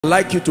I'd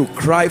like you to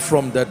cry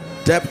from the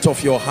depth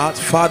of your heart,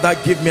 Father,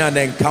 give me an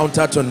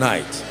encounter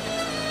tonight.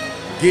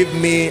 Give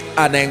me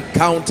an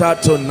encounter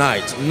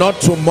tonight.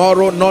 Not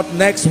tomorrow, not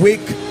next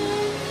week.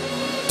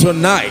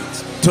 Tonight,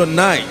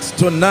 tonight,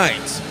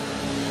 tonight.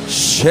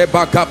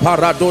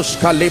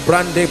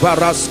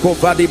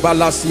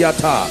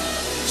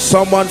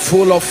 Someone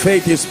full of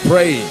faith is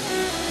praying.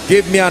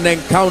 Give me an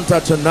encounter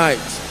tonight.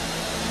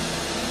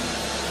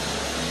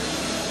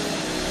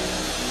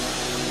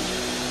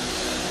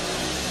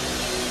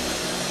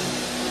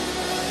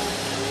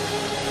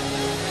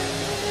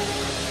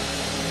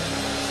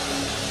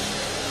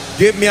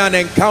 Give me an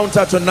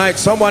encounter tonight.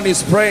 Someone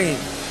is praying.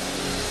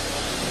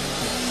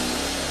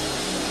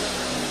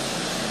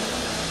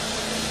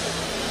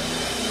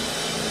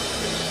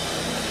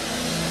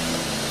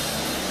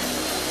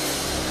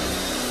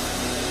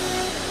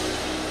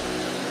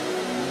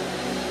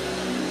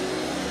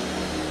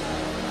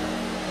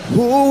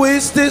 Who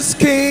is this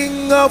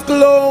King of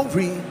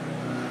glory?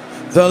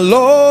 The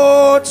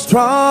Lord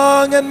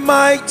strong and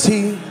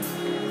mighty,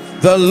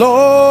 the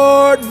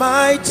Lord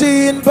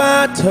mighty in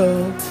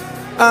battle.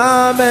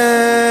 Amen.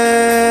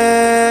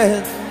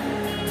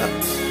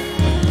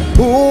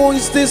 Who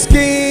is this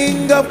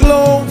King of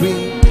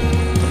glory?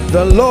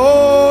 The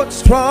Lord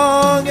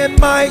strong and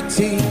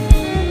mighty,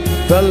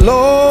 the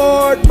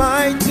Lord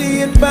mighty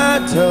in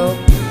battle.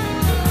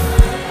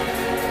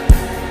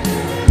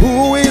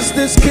 Who is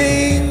this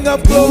King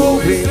of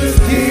glory?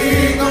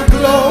 King of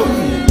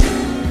glory,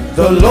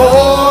 the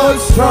Lord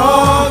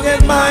strong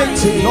and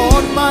mighty,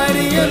 Lord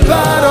mighty in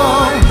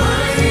battle.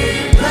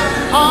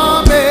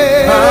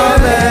 Amen.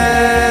 Amen.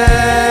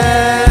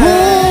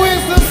 Who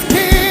is this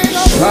King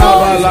of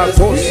glory?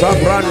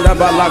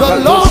 The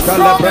Lord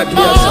strong and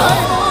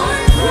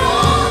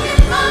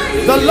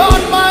mighty, the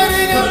Lord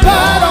mighty in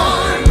battle.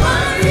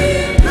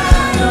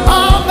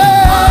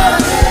 Amen.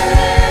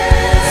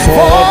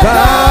 For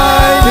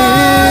thine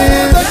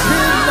is the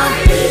kingdom,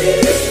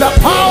 the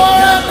power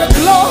and the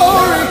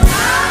glory,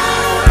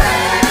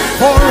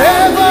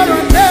 forever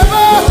and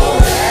ever.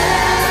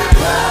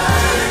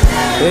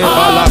 Amen.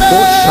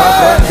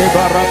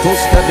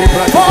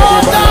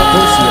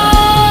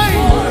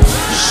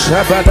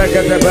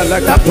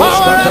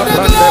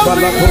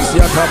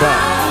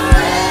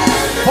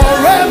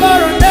 Forever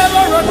and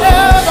ever and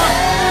ever.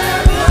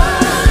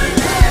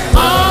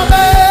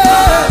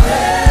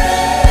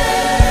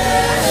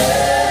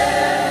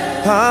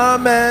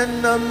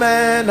 Amen,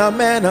 amen,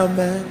 amen,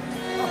 amen.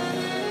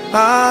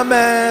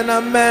 Amen,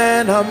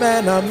 amen,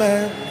 amen,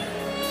 amen.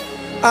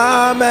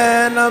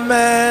 Amen,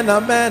 amen,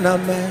 amen,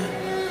 amen.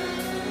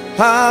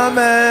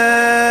 Amen.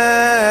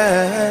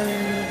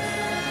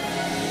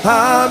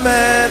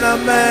 Amen,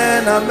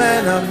 amen,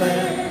 amen,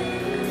 amen.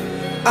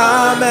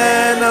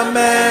 Amen,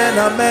 amen,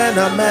 amen,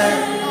 amen.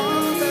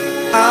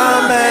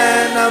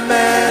 Amen,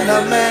 amen,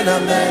 amen,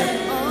 amen.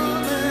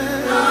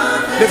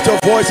 Lift your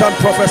voice and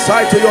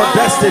prophesy to your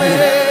destiny.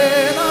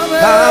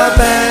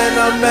 Amen,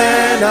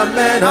 amen,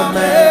 amen,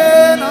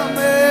 amen.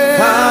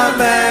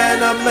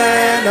 Amen,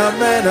 amen,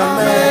 amen,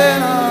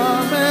 amen.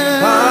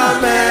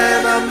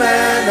 Amen,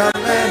 amen,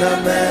 amen,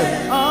 amen.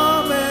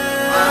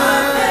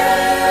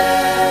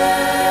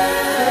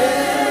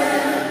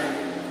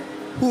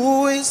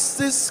 Who is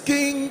this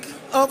King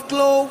of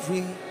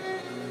glory?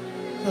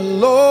 The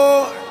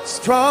Lord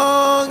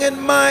strong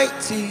and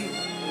mighty,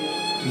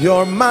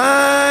 you're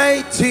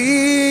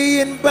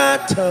mighty in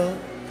battle.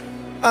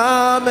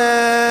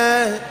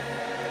 Amen.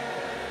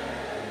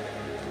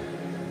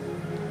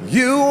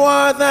 You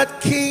are that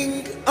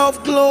King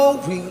of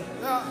glory,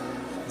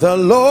 the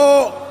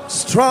Lord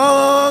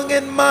strong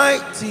and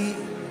mighty,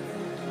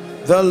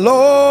 the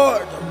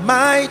Lord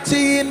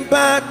mighty in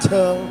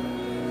battle.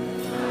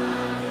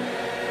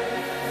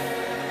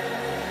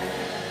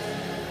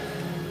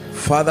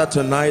 Father,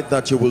 tonight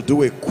that you will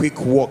do a quick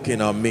walk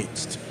in our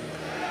midst.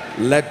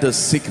 Let the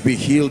sick be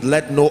healed.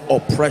 Let no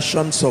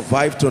oppression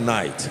survive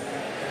tonight.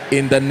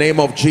 In the name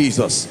of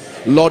Jesus.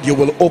 Lord, you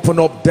will open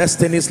up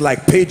destinies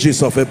like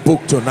pages of a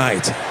book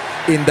tonight.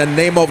 In the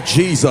name of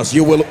Jesus,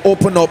 you will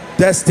open up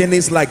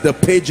destinies like the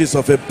pages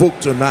of a book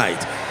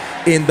tonight.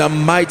 In the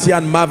mighty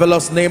and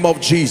marvelous name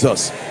of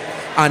Jesus.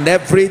 And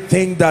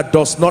everything that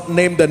does not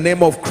name the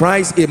name of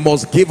Christ, it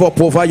must give up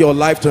over your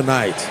life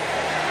tonight.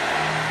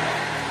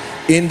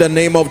 In the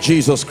name of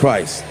Jesus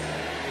Christ.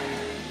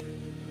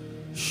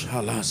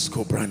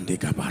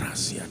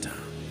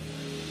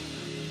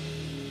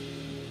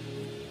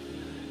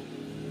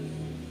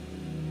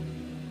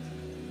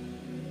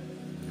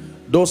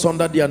 Those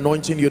under the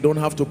anointing, you don't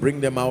have to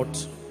bring them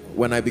out.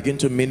 When I begin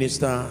to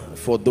minister,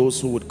 for those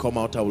who would come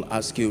out, I will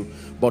ask you,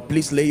 but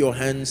please lay your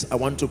hands. I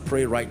want to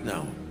pray right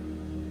now.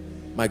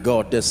 My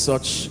God, there's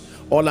such,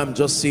 all I'm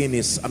just seeing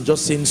is, I'm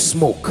just seeing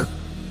smoke,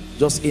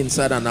 just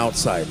inside and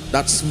outside.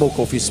 That smoke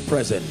of his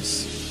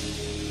presence.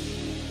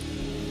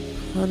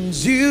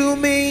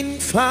 Consuming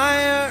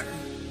fire,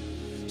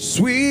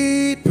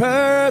 sweet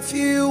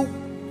perfume,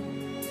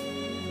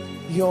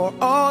 your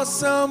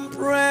awesome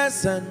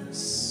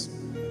presence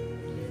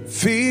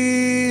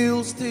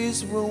fills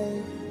this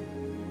room.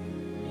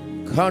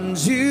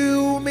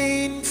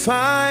 Consuming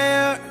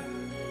fire,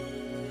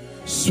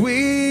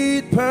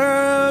 sweet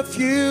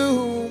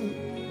perfume,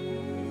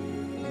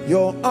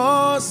 your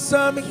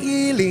awesome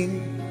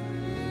healing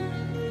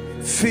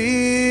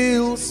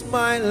fills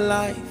my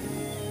life.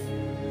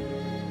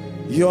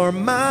 Your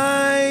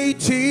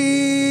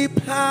mighty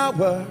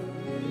power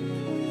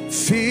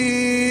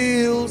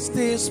fills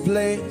this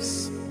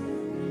place.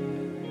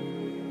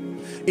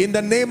 In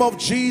the name of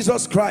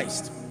Jesus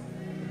Christ,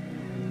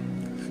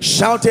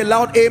 shout a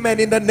loud amen.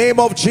 In the name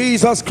of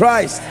Jesus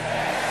Christ,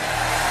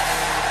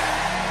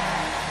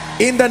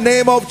 in the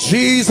name of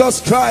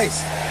Jesus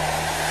Christ,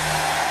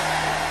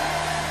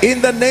 in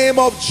the name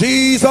of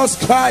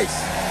Jesus Christ,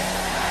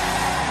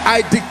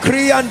 I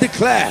decree and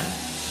declare,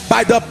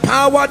 by the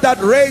power that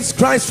raised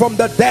Christ from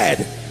the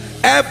dead,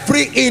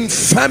 every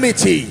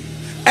infirmity,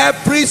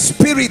 every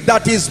spirit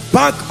that is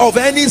back of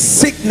any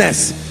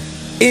sickness,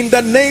 in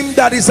the name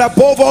that is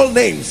above all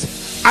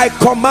names, I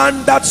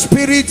command that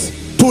spirit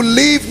to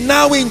leave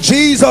now in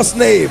Jesus'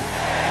 name.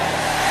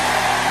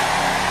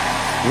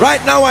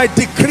 Right now I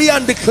decree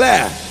and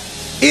declare,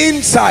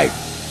 inside,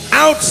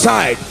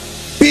 outside,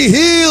 be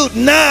healed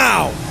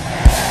now.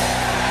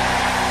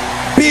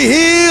 Be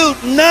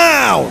healed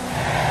now.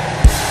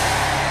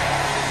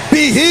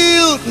 Be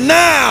healed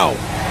now.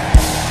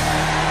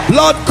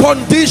 Blood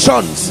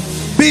conditions,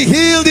 be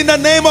healed in the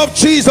name of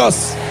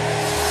Jesus.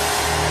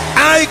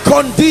 Eye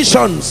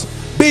conditions,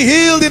 be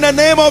healed in the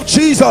name of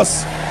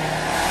Jesus.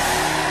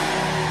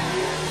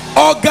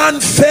 Organ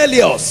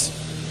failures,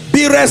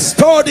 be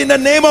restored in the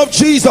name of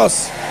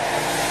Jesus.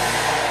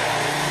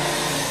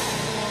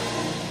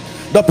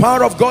 The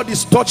power of God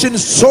is touching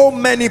so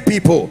many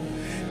people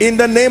in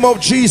the name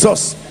of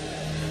Jesus.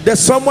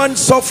 There's someone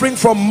suffering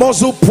from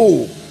muscle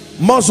pull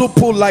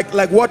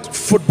like what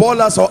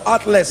footballers or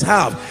athletes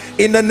have.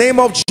 In the name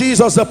of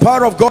Jesus, the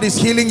power of God is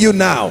healing you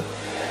now.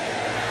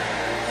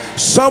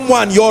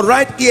 Someone, your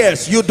right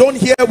ears, you don't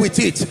hear with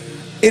it,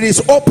 it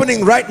is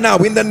opening right now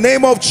in the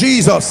name of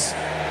Jesus.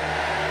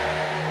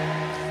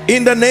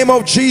 In the name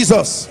of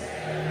Jesus.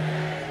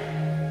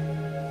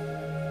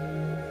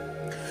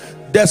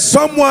 There's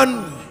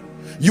someone,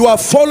 you are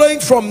following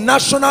from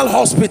national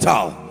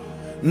hospital.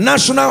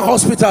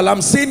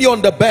 I'm seeing you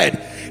on the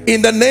bed.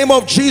 In the name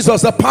of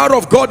Jesus, the power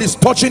of God is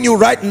touching you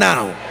right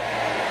now,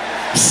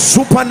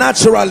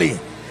 supernaturally,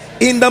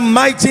 in the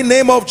mighty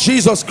name of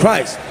Jesus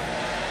Christ.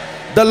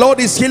 The Lord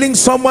is healing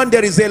someone.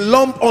 There is a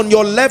lump on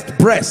your left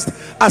breast.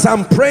 As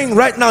I'm praying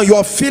right now, you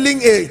are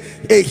feeling a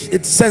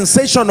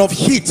sensation of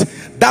heat.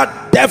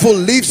 That devil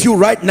leaves you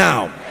right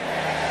now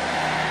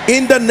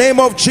in the name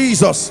of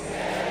Jesus.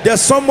 There's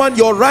someone,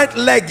 your right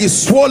leg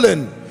is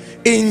swollen.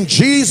 In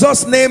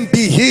Jesus' name,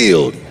 be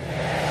healed.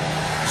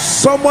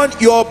 Someone,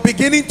 you're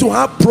beginning to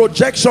have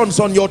projections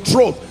on your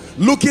throat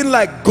looking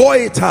like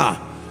goiter,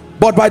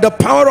 but by the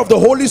power of the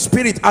Holy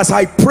Spirit, as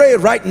I pray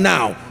right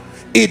now,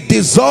 it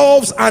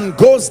dissolves and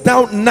goes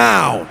down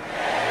now.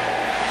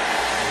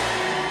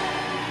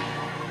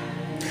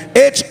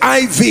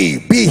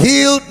 HIV, be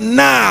healed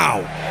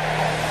now.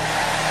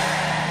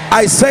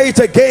 I say it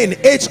again,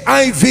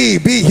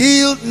 HIV, be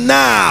healed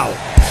now.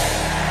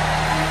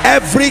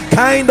 Every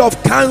kind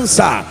of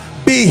cancer,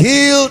 be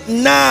healed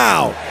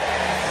now.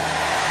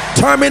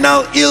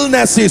 Terminal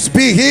illnesses,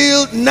 be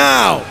healed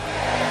now.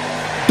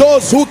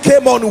 Those who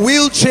came on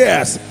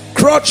wheelchairs,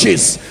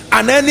 crutches,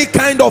 and any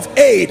kind of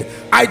aid,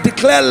 I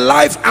declare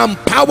life and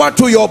power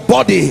to your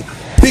body.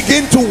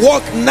 Begin to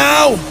walk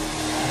now.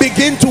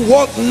 Begin to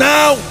walk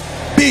now.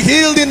 Be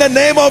healed in the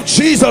name of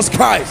Jesus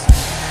Christ.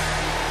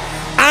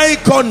 Eye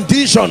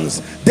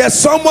conditions, there's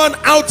someone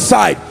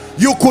outside,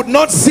 you could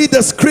not see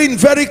the screen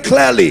very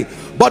clearly,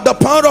 but the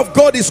power of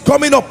God is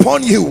coming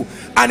upon you,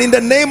 and in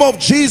the name of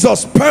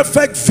Jesus,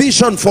 perfect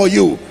vision for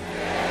you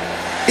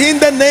in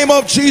the name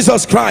of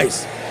Jesus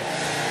Christ.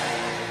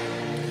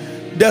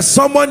 There's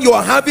someone, you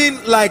are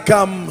having like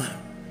I'm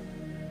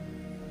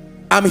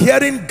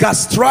hearing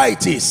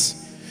gastritis.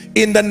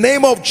 In the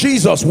name of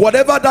Jesus,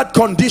 whatever that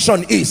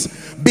condition is,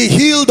 be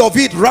healed of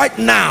it right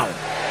now.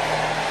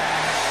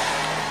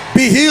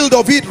 Be healed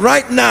of it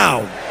right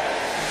now.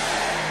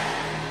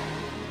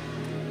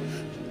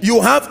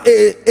 You have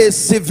a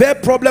severe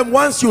problem.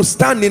 Once you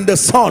stand in the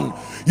sun,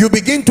 you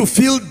begin to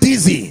feel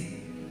dizzy,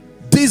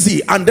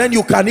 and then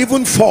you can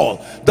even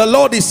fall. The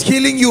Lord is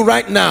healing you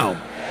right now.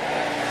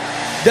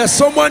 There's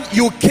someone,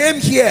 you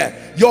came here,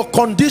 your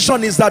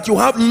condition is that you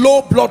have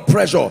low blood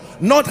pressure,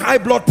 not high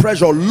blood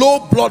pressure,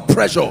 low blood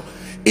pressure.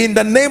 In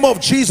the name of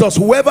Jesus,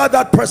 whoever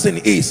that person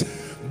is,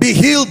 be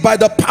healed by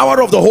the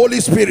power of the Holy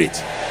Spirit.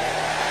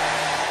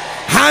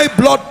 High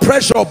blood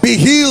pressure, be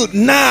healed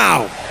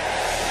now.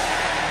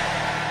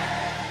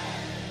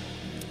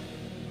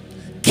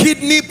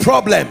 Kidney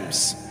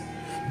problems,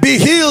 be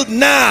healed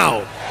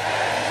now.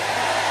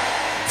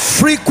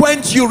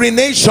 Frequent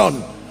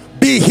urination,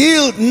 be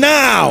healed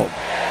now.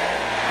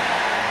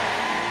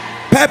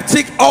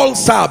 Peptic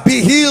ulcer,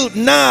 be healed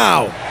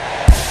now.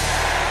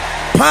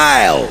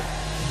 Pile,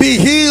 be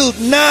healed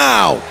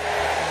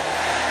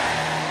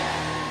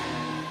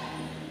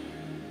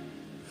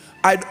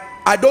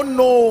I I don't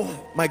know,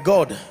 my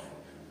God,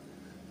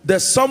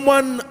 there's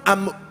someone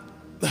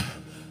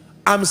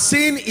I'm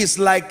seeing is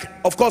like,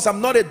 of course I'm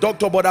not a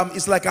doctor, but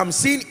it's like I'm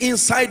seeing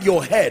inside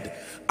your head,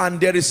 and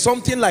there is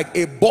something like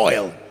a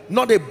boil,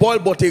 not a boil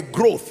but a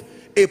growth,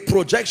 a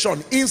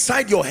projection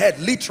inside your head,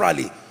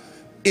 literally.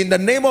 In the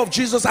name of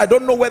Jesus, I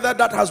don't know whether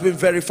that has been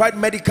verified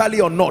medically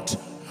or not,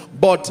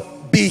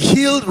 but be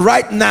healed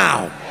right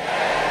now.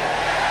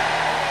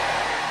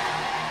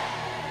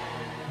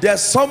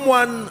 There's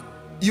someone,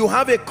 you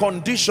have a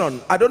condition,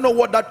 I don't know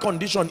what that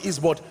condition is,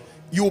 but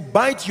you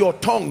bite your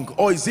tongue,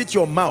 or is it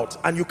your mouth,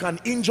 and you can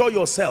injure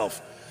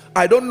yourself.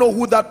 I don't know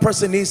who that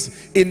person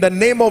is. In the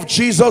name of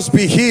Jesus,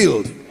 be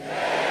healed.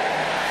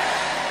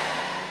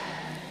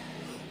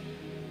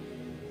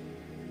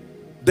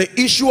 The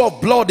issue of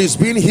blood is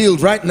being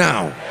healed right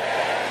now.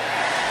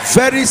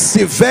 Very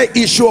severe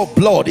issue of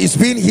blood is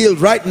being healed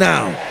right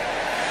now.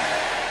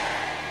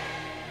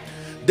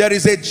 There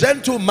is a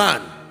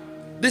gentleman,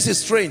 this is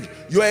strange,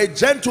 you are a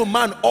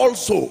gentleman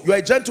also, you are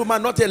a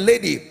gentleman, not a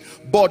lady,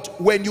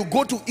 but when you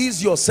go to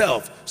ease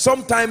yourself,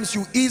 sometimes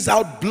you ease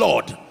out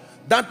blood.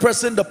 That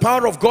person, the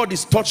power of God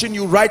is touching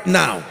you right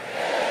now.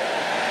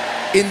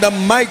 In the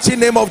mighty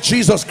name of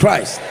Jesus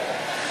Christ.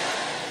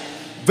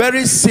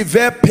 Very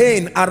severe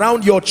pain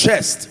around your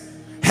chest,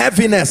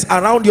 heaviness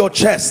around your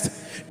chest,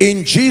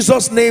 in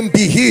Jesus' name,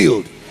 be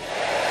healed.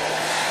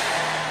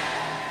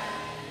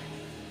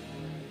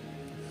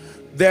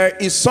 There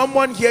is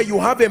someone here, you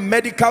have a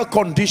medical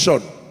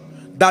condition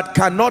that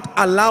cannot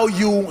allow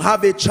you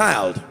have a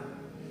child.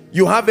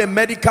 You have a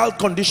medical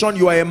condition,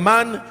 you are a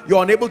man,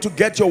 you're unable to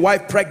get your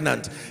wife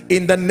pregnant.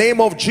 In the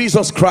name of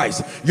Jesus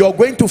Christ, you're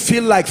going to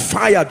feel like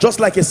fire, just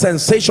like a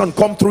sensation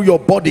come through your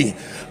body.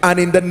 And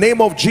in the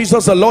name of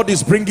Jesus, the Lord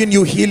is bringing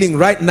you healing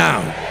right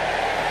now.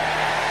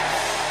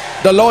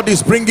 The Lord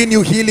is bringing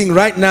you healing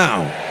right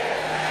now.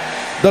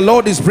 The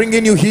Lord is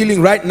bringing you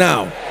healing right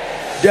now.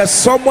 There's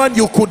someone,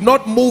 you could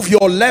not move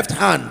your left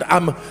hand.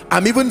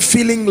 I'm even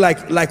feeling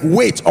like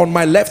weight on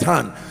my left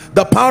hand.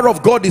 The power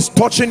of God is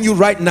touching you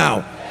right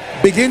now.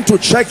 Begin to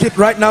check it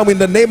right now in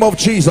the name of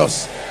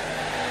Jesus.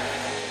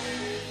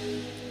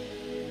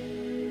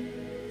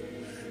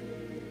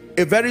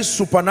 A very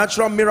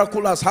supernatural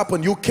miracle has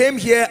happened. You came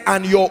here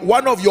and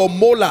one of your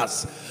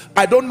molars,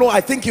 I don't know, I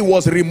think it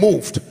was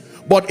removed,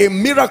 but a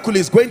miracle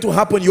is going to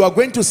happen. You are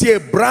going to see a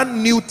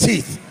brand new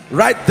teeth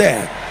right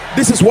there.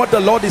 This is what the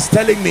Lord is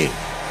telling me.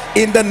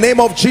 In the name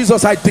of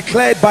Jesus, I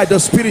declare it by the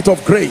Spirit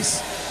of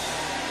grace,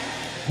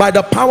 by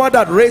the power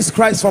that raised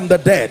Christ from the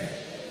dead.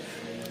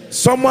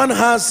 Someone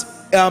has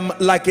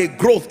like a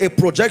growth, a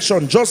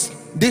projection, just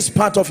this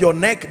part of your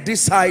neck,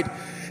 this side.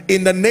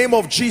 In the name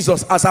of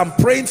Jesus, as I'm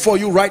praying for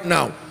you right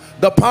now,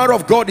 the power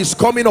of God is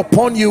coming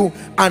upon you,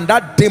 and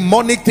that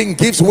demonic thing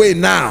gives way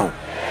now.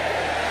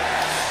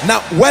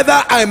 Now,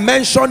 whether I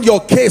mention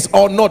your case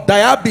or not,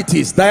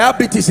 diabetes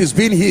is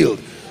being healed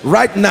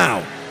right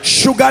now.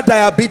 Sugar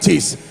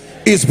diabetes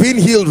is being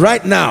healed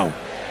right now.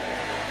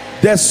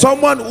 There's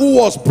someone who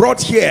was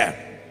brought here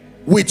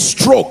with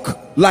stroke,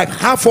 like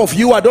half of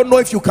you. I don't know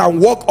if you can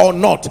walk or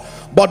not,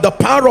 but the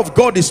power of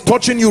God is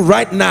touching you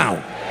right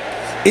now.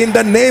 In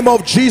the name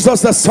of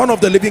Jesus, the Son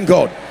of the living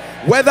God,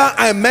 whether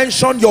I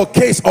mention your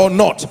case or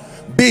not,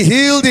 be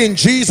healed in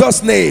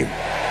Jesus' name.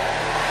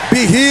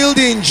 Be healed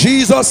in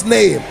Jesus'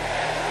 name.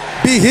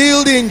 Be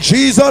healed in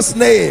Jesus'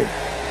 name.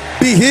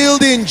 Be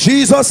healed in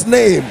Jesus'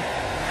 name.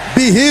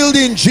 Be healed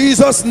in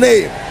Jesus'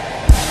 name.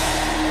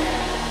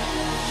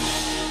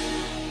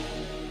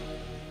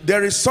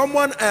 There is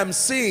someone I am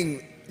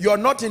seeing, you're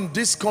not in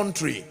this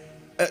country.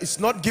 It's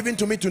not given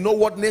to me to know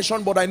what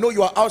nation, but I know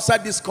you are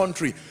outside this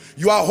country.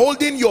 You are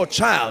holding your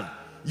child.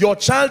 Your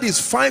child is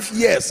 5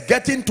 years,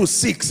 getting to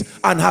 6,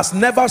 and has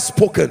never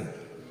spoken.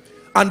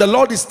 And the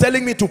Lord is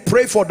telling me to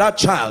pray for that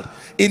child.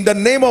 In the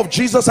name of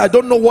Jesus, I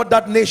don't know what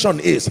that nation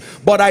is,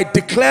 but I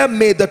declare,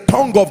 may the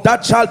tongue of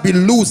that child be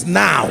loose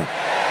now.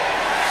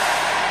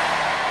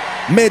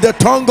 May the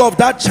tongue of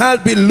that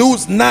child be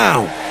loose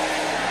now.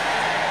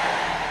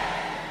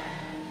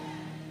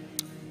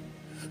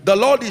 The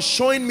Lord is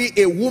showing me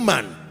a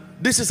woman.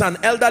 This is an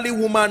elderly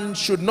woman,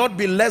 should not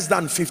be less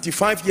than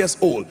 55 years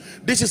old.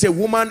 This is a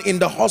woman in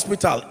the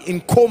hospital,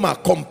 in coma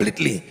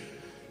completely.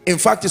 In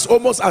fact, it's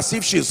almost as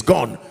if she's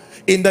gone.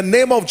 In the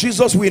name of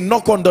Jesus, we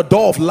knock on the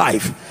door of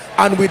life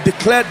and we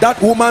declare that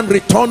woman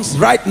returns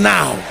right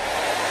now.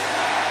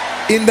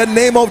 In the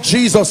name of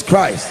Jesus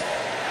Christ.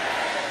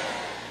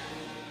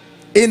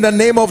 In the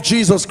name of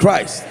Jesus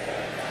Christ.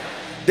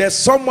 There's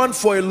someone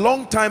for a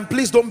long time,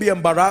 please don't be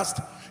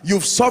embarrassed.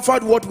 You've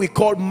suffered what we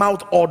call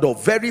mouth odor,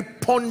 very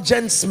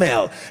pungent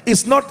smell.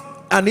 It's not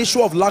an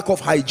issue of lack of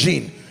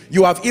hygiene.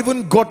 You have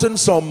even gotten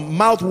some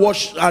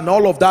mouthwash and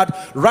all of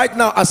that. Right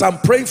now, as I'm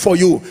praying for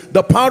you,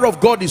 the power of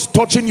God is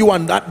touching you,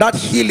 and that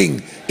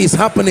healing is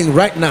happening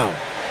right now.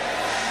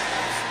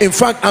 In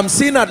fact, I'm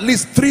seeing at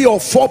least 3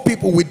 or 4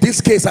 people with this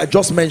case I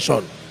just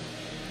mentioned.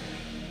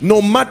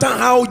 No matter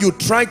how you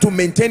try to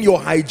maintain your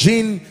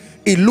hygiene,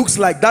 it looks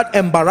like that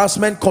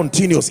embarrassment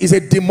continues. It's a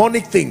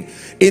demonic thing.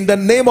 In the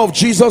name of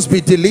Jesus, be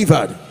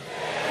delivered.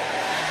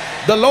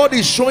 The Lord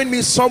is showing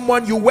me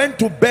someone, you went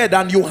to bed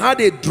and you had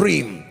a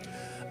dream,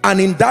 and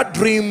in that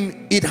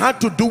dream it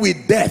had to do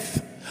with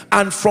death,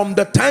 and from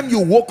the time you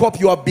woke up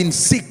you have been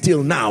sick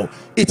till now.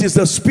 It is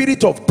the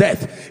spirit of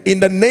death. In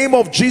the name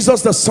of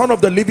Jesus, the Son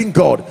of the living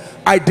God,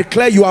 I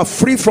declare you are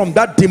free from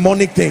that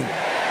demonic thing.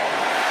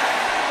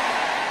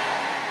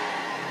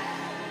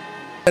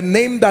 The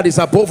name that is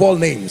above all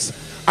names,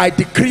 I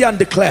decree and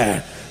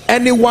declare,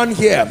 anyone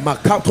here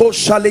who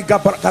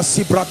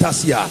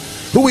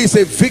is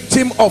a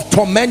victim of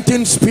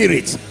tormenting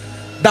spirits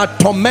that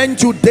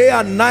torment you day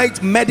and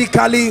night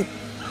medically,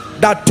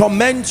 that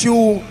torment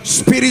you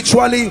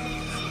spiritually,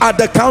 at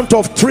the count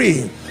of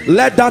 3,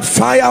 let that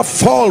fire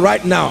fall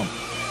right now.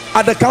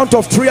 At the count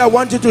of 3, I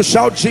want you to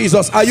shout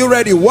Jesus. Are you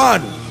ready?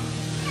 1,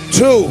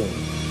 2,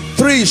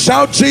 3.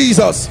 Shout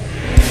Jesus.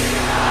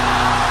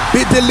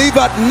 Be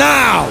delivered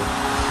now.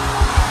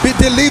 Be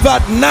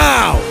delivered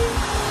now.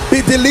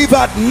 Be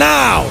delivered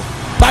now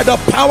by the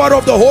power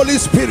of the Holy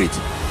Spirit.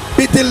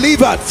 Be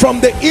delivered from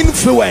the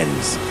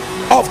influence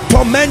of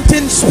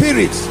tormenting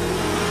spirits.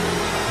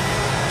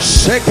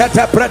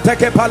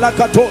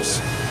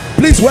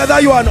 Please,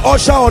 whether you are an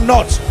usher or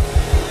not,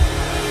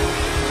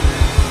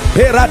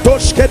 be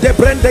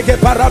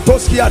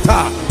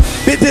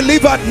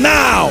delivered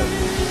now.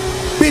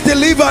 Be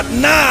delivered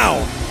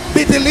now.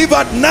 Be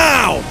delivered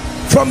now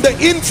from the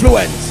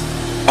influence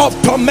of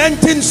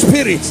tormenting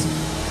spirits.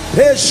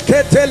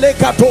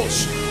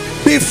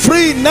 Be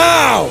free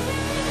now.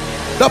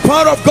 The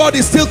power of God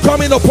is still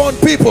coming upon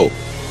people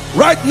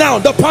right now.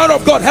 The power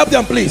of God, help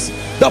them please.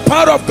 The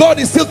power of God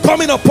is still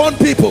coming upon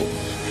people.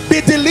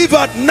 Be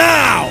delivered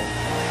now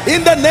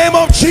in the name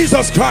of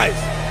Jesus Christ.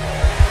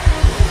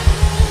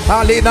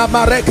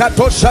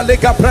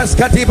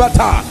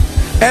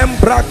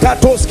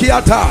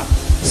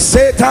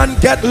 Satan,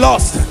 get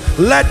lost.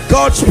 Let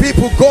God's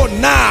people go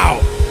now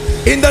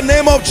in the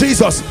name of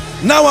Jesus.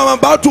 Now I'm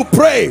about to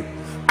pray.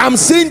 I'm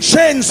seeing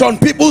chains on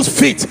people's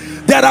feet.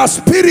 There are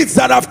spirits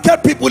that have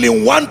kept people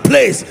in one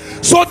place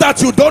so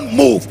that you don't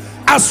move.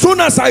 As soon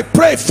as I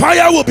pray,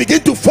 fire will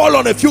begin to fall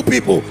on a few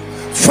people.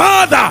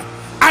 Father,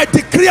 I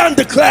decree and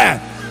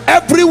declare,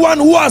 everyone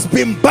who has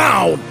been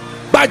bound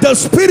by the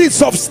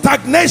spirits of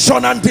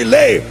stagnation and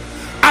delay,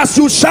 as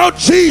you shout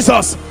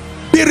Jesus,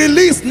 be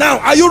released now.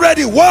 Are you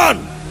ready?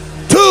 1,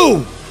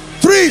 2,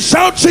 3.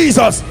 Shout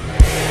Jesus.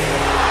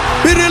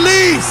 Be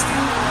released.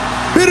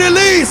 Be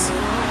released.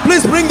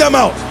 Please bring them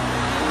out.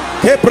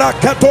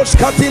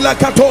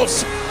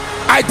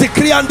 I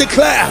decree and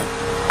declare,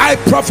 I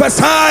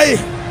prophesy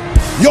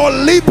your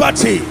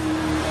liberty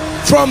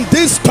from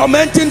these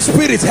tormenting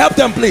spirits. Help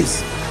them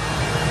please.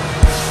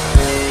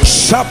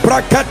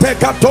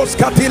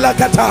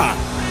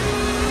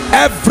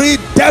 Every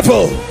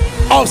devil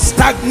of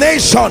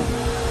stagnation,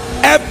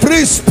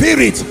 every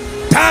spirit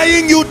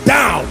tying you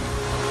down,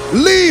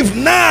 leave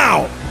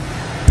now.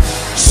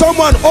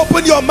 Someone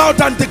open your mouth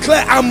and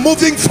declare, I'm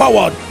moving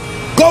forward.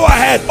 Go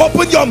ahead,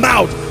 open your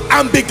mouth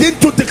and begin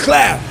to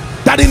declare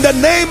that in the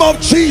name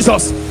of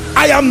Jesus,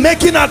 I am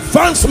making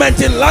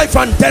advancement in life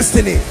and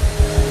destiny.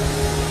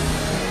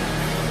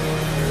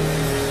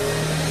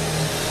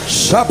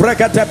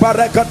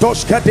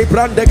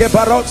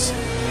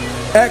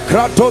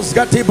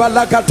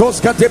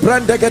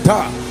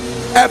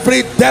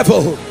 Every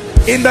devil,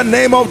 in the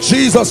name of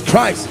Jesus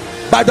Christ,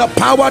 by the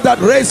power that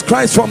raised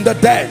Christ from the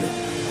dead.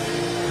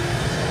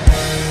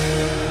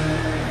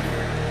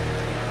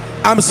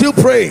 I'm still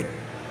praying.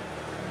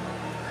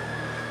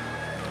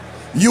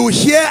 You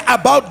hear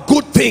about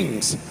good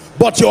things,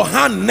 but your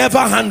hand never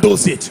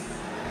handles it.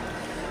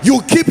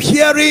 You keep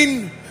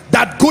hearing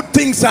that good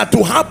things are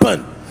to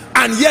happen,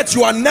 and yet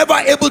you are never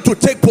able to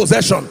take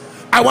possession.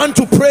 I want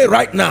to pray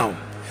right now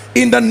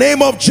in the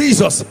name of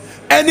Jesus.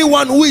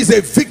 Anyone who is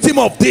a victim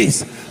of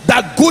this,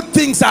 that good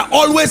things are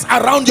always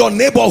around your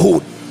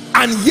neighborhood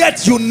and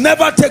yet you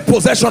never take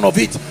possession of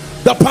it,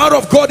 the power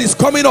of God is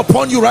coming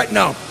upon you right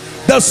now.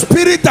 The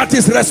spirit that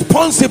is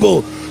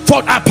responsible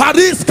for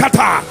aparis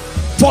kata,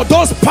 for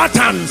those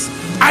patterns,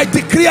 I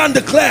decree and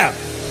declare,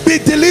 be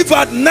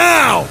delivered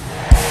now.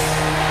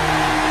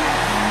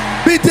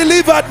 Be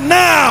delivered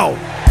now.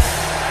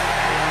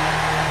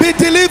 Be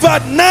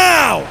delivered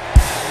now.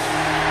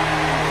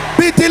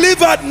 Be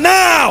delivered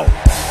now.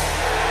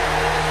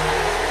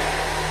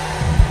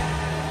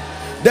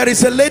 There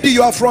is a lady,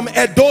 you are from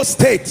Edo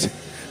State.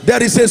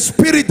 There is a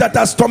spirit that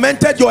has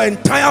tormented your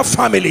entire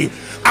family.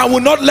 I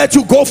will not let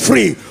you go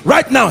free.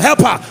 Right now, help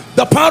her.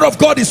 The power of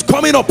God is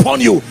coming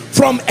upon you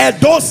from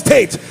Edo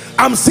State.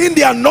 I'm seeing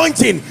the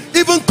anointing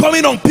even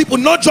coming on people,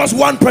 not just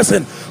one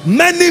person,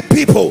 many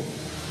people.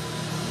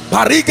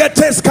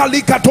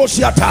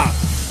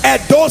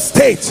 Edo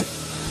State,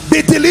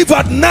 be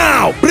delivered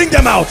now. Bring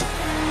them out.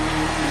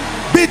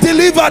 Be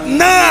delivered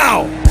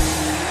now.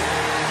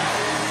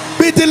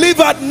 Be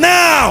delivered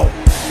now.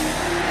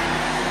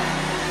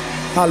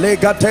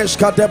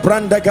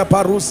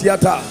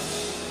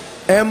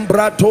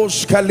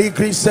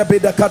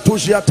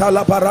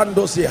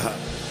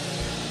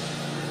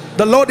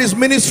 The Lord is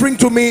ministering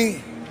to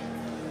me.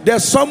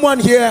 There's someone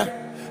here,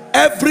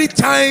 Every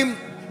time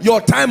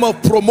your time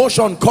of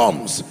promotion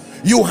comes,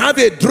 you have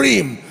a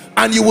dream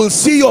and you will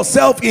see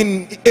yourself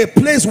in a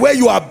place where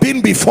you have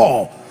been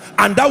before,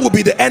 and that will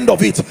be the end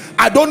of it.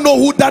 I don't know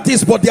who that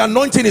is, but the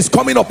anointing is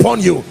coming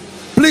upon you.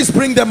 Please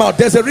bring them out.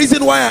 There's a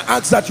reason why I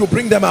ask that you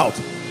bring them out.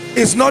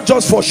 It's not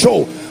just for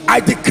show. I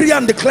decree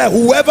and declare,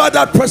 whoever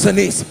that person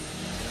is,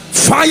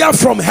 fire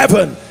from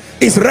heaven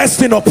is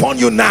resting upon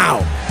you now.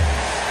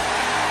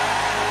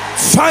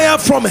 Fire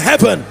from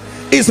heaven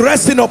is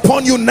resting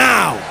upon you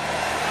now.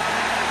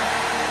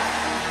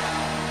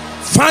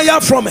 Fire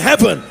from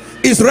heaven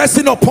is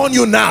resting upon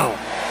you now.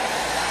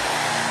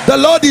 The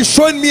Lord is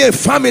showing me a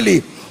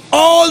family.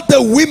 All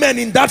the women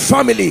in that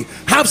family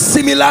have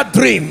similar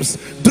dreams,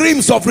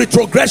 dreams of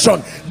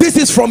retrogression. This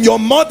is from your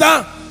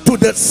mother to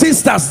the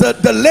sisters,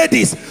 the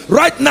ladies.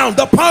 Right now,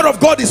 the power of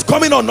God is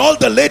coming on all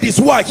the ladies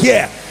who are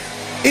here.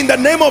 In the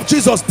name of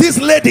Jesus, these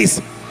ladies,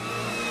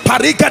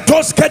 bring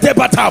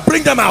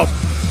them out.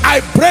 I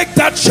break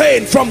that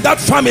chain from that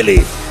family.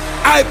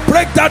 I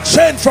break that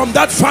chain from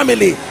that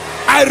family.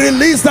 I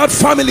release that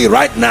family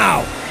right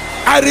now.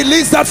 I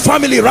release that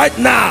family right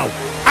now.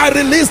 I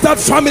release that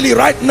family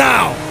right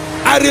now.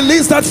 I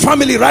release that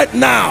family right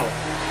now.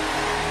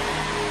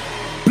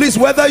 Please,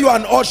 whether you are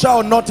an usher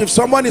or not, if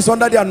someone is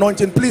under the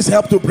anointing, please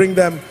help to bring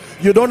them.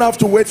 You don't have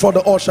to wait for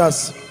the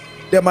ushers.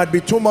 There might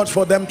be too much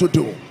for them to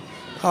do.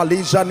 I'm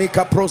hearing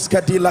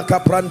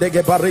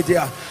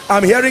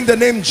the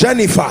name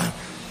Jennifer.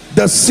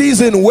 The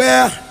season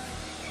where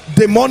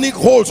demonic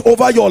holds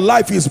over your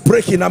life is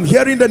breaking. I'm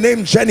hearing the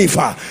name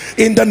Jennifer.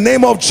 In the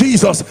name of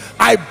Jesus,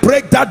 I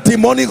break that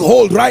demonic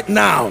hold right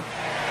now.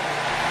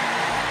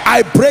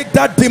 I break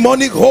that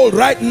demonic hold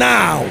right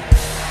now.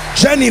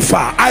 Jennifer,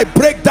 I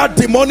break that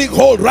demonic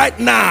hold right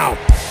now.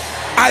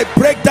 I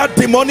break that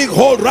demonic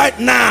hold right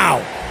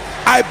now.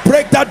 I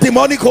break that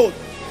demonic hold.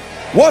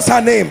 What's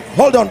her name?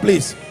 Hold on,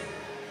 please.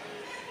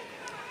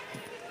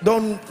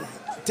 Don't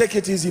take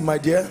it easy, my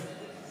dear.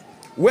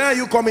 Where are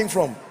you coming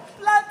from?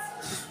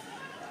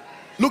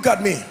 Look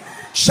at me.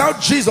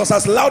 Shout Jesus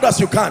as loud as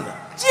you can.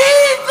 Jesus!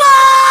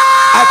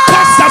 I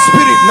cast that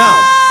spirit now.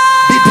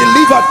 Be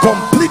delivered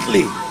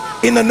completely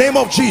in the name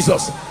of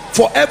Jesus.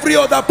 For every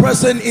other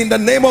person, in the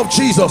name of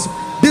Jesus.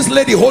 This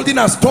lady holding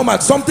her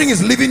stomach, something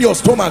is leaving your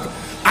stomach.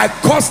 I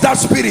cast that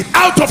spirit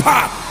out of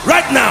her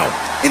right now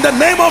in the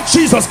name of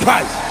Jesus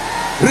Christ.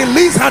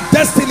 Release her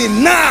destiny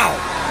now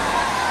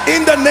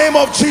in the name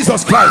of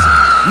Jesus Christ.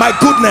 My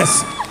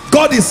goodness,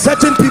 God is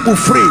setting people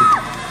free.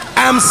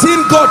 I am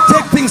seeing God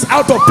take things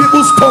out of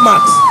people's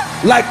stomachs,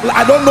 like,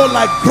 I don't know,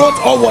 like growth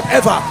or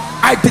whatever.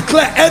 I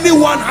declare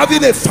anyone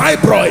having a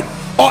fibroid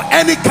or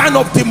any kind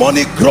of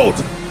demonic growth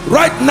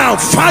right now,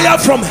 fire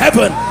from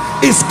heaven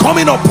is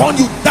coming upon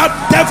you. That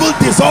devil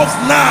dissolves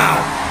now.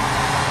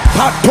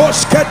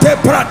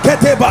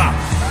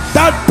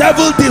 That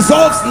devil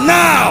dissolves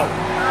now.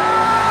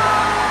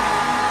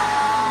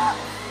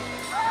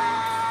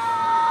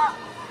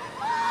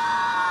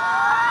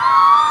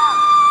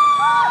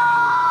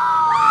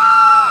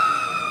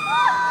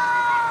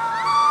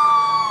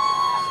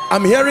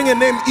 I'm hearing a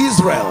name,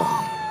 Israel.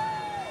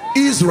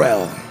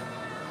 Israel.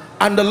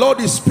 And the Lord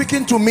is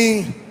speaking to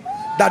me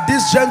that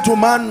this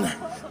gentleman,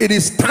 it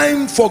is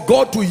time for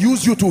God to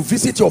use you to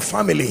visit your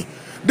family.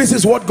 This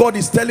is what God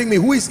is telling me.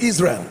 Who is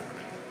Israel?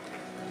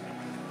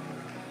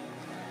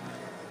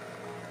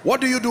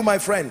 What do you do, my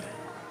friend?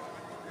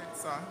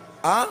 Yes, sir.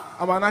 Huh?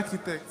 I'm an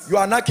architect. You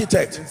are an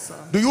architect. Yes, sir.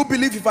 Do you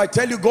believe if I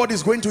tell you God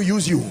is going to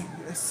use you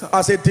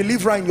as a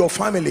deliverer in your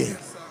family?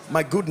 Yes,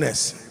 my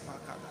goodness.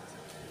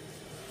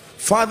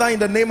 Father, in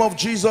the name of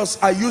Jesus,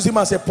 I use him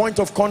as a point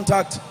of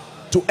contact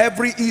to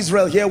every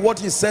Israel here. What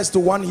he says to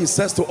one, he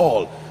says to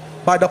all.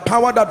 By the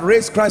power that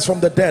raised Christ from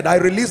the dead, I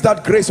release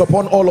that grace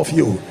upon all of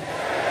you.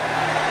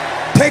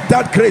 Take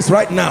that grace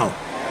right now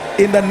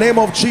in the name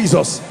of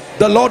Jesus.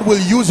 The Lord will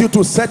use you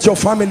to set your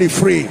family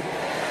free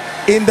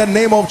in the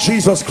name of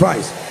Jesus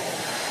Christ.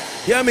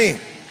 Hear me.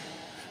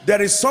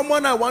 There is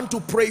someone I want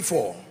to pray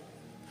for.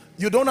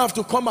 You don't have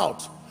to come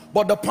out,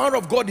 but the power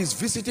of God is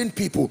visiting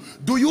people.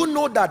 Do you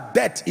know that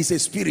death is a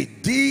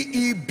spirit?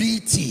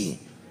 D-E-B-T,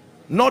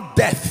 not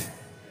death.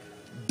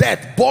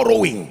 Death,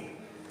 borrowing.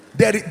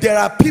 There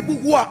are people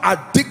who are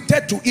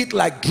addicted to it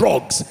like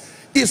drugs.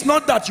 It's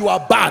not that you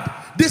are bad.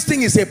 This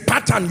thing is a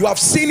pattern. You have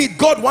seen it.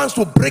 God wants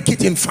to break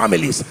it in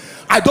families.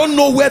 I don't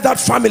know where that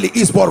family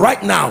is, but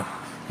right now,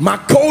 the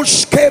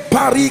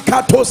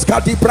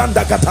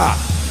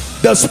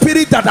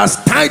spirit that has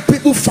tied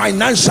people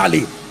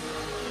financially,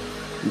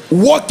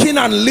 working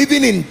and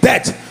living in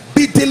debt,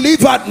 be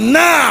delivered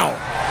now.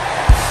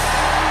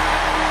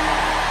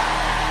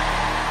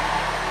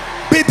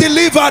 Be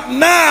delivered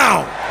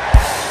now.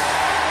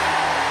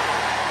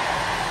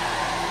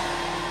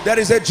 There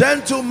is a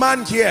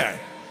gentleman here.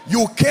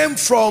 You came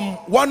from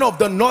one of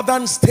the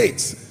northern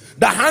states.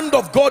 The hand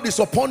of God is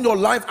upon your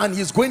life and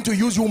he's going to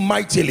use you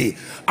mightily.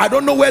 I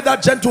don't know where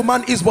that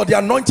gentleman is, but the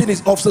anointing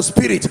is of the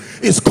spirit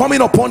is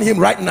coming upon him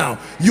right now.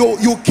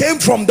 You came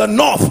from the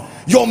north.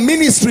 Your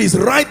ministry is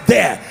right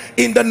there.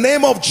 In the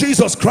name of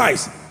Jesus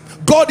Christ,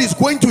 God is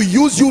going to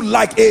use you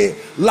like a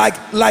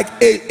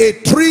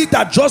tree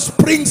that just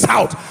springs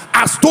out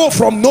as though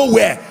from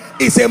nowhere.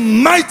 It's a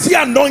mighty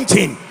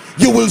anointing.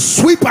 You will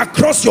sweep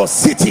across your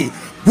city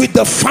with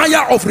the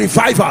fire of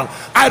revival.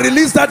 I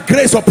release that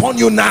grace upon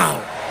you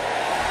now.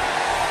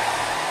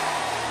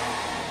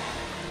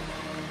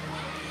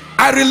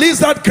 I release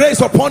that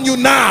grace upon you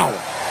now.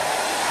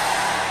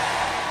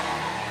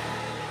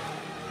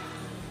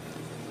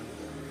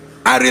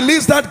 I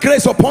release that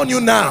grace upon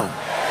you now.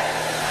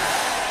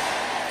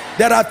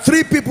 There are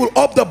 3 people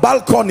up the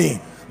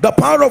balcony. The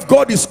power of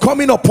God is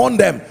coming upon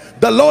them.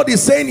 The Lord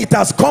is saying it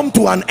has come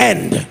to an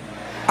end.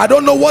 I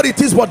don't know what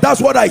it is, but that's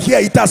what I hear.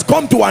 It has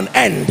come to an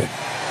end.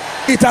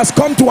 It has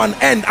come to an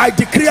end. I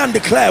decree and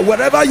declare,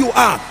 wherever you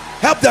are,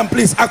 help them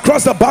please,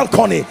 across the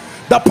balcony.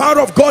 The power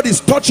of God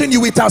is touching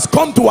you. It has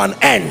come to an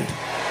end.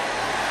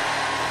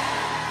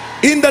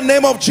 In the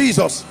name of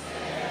Jesus.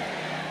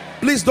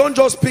 Please don't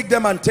just pick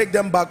them and take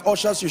them back.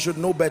 Ushers, you should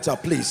know better.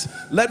 Please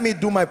let me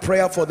do my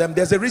prayer for them.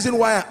 There's a reason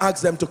why I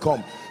asked them to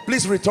come.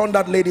 Please return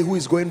that lady who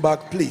is going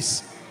back,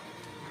 please.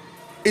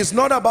 It's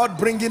not about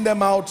bringing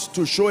them out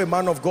to show a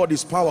man of God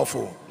is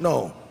powerful.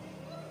 No,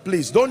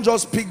 please don't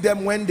just pick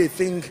them when they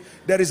think.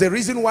 There is a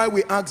reason why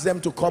we ask them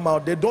to come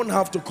out. They don't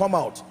have to come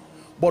out,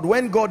 but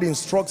when God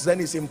instructs, then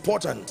it's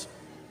important.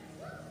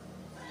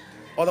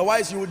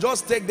 Otherwise you will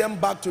just take them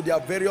back to their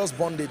various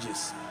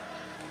bondages.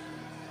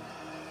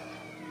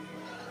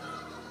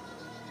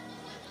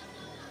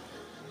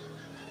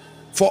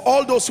 For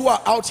all those who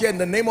are out here, in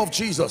the name of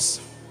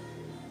Jesus,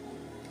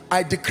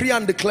 I decree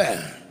and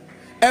declare,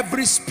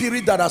 every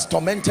spirit that has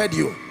tormented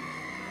you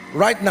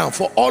right now,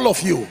 for all of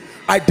you,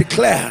 I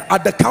declare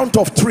at the count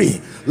of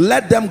 3,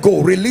 let them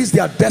go. Release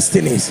their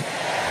destinies.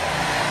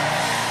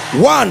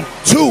 1,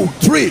 2,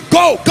 3.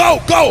 Go, go,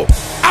 go.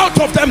 Out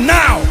of them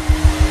now.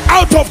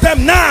 Out of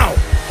them now.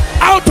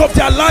 Out of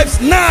their lives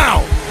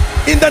now.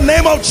 In the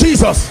name of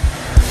Jesus.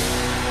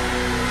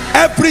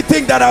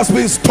 Everything that has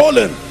been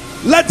stolen,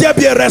 let there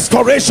be a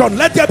restoration.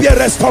 Let there be a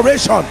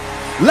restoration.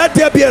 Let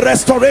there be a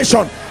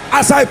restoration.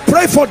 As I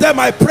pray for them,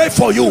 I pray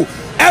for you.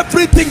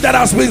 Everything that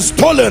has been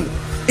stolen,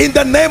 in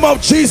the name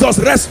of Jesus,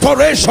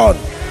 restoration,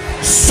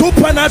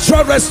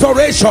 supernatural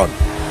restoration,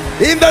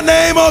 in the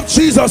name of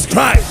Jesus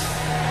Christ.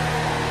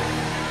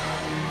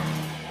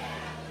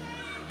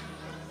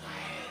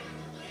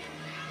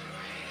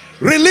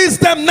 Release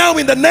them now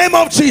in the name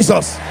of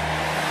Jesus.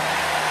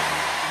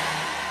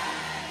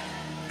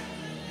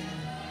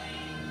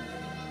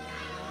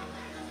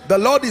 The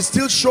Lord is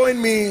still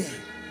showing me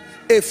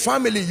a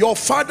family. Your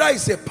father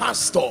is a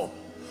pastor,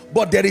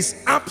 but there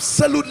is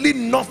absolutely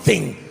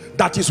nothing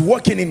that is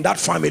working in that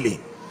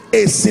family.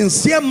 A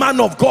sincere man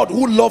of God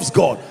who loves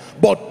God,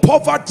 but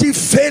poverty,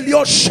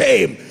 failure,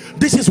 shame,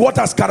 this is what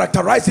has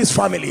characterized his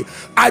family.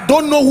 I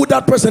don't know who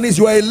that person is.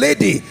 You are a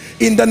lady.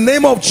 In the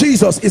name of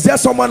Jesus, is there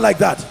someone like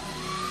that?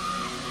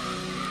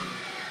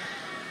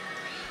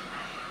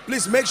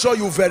 Please make sure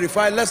you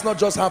verify. Let's not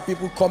just have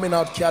people coming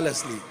out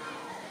carelessly.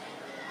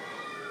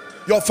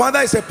 Your father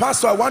is a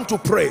pastor. I want to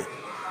pray.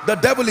 The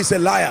devil is a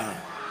liar.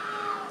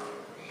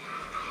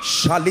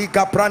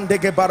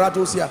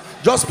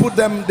 Just put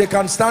them, they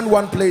can stand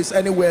one place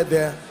anywhere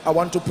there. I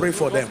want to pray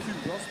for them.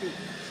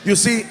 You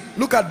see,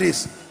 look at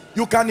this.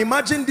 You can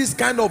imagine this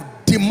kind of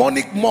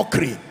demonic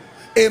mockery.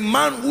 A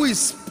man who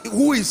is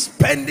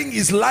spending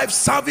his life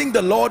serving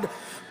the Lord,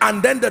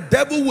 and then the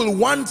devil will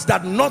want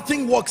that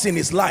nothing works in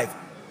his life.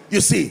 You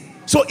see,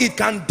 so it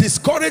can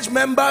discourage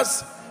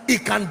members.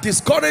 It can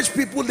discourage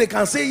people. They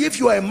can say, if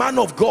you are a man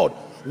of God,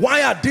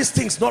 why are these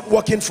things not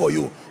working for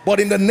you? But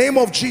in the name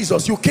of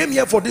Jesus, you came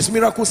here for this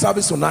miracle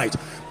service tonight.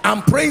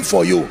 I'm praying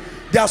for you.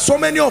 There are so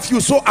many of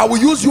you, so I will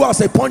use you as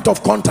a point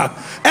of contact.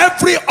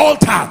 Every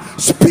altar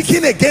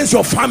speaking against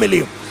your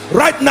family,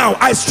 right now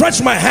I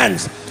stretch my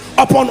hands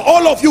upon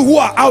all of you who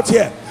are out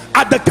here.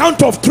 At the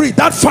count of 3,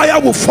 that fire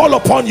will fall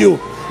upon you.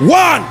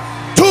 1,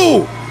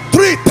 2,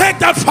 3. Take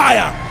that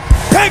fire.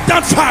 Take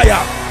that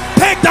fire.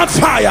 Take that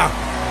fire.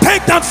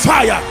 Take that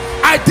fire.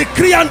 I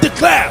decree and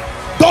declare,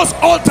 those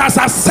altars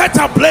are set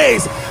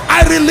ablaze.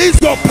 I release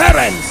your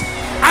parents.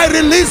 I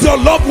release your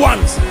loved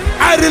ones.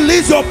 I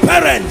release your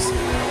parents.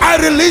 I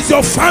release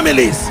your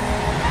families.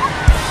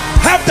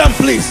 Help them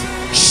please.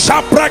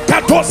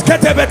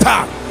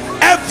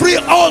 Every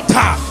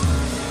altar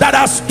that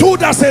has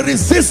stood as a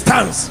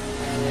resistance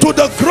to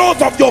the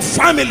growth of your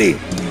family,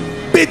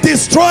 be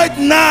destroyed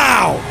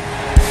now.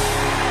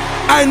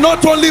 I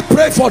not only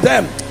pray for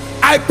them,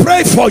 I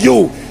pray for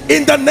you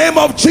in the name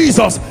of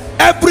Jesus.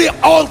 Every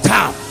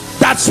altar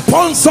that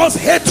sponsors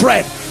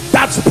hatred,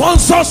 that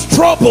sponsors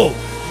trouble,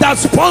 that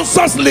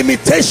sponsors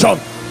limitation,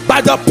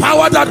 by the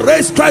power that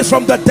raised Christ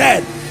from the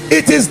dead,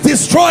 it is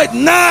destroyed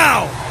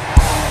now.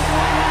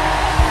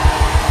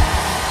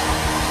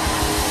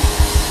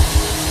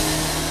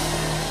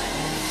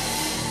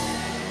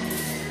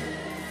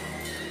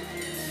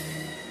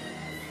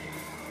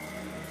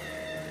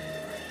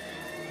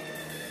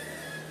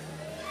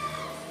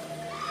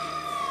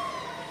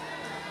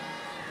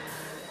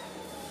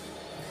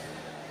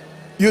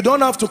 You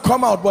don't have to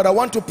come out, but I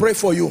want to pray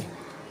for you.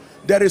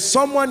 There is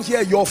someone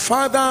here, your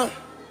father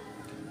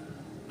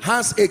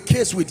has a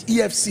case with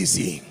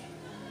EFCC,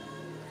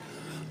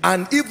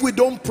 and if we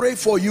don't pray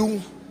for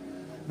you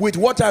with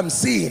what I'm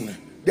seeing,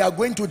 they are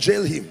going to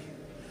jail him.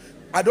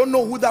 I don't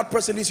know who that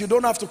person is. You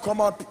don't have to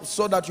come out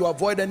so that you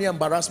avoid any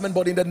embarrassment,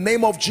 but in the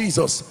name of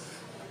Jesus,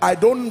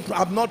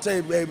 I'm not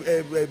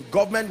a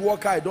government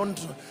worker. I don't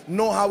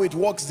know how it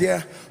works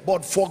there,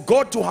 but for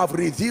God to have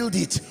revealed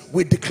it,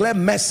 we declare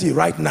mercy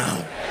right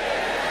now.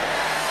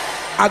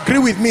 Agree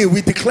with me,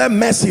 we declare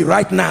mercy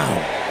right now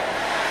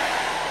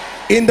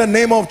in the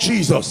name of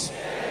Jesus.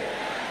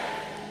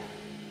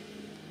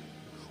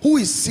 Who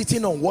is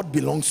sitting on what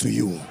belongs to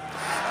you?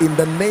 In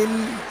the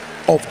name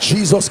of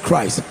Jesus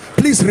Christ,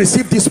 please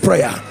receive this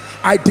prayer.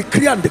 I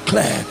decree and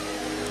declare,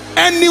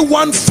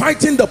 anyone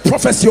fighting the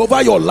prophecy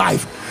over your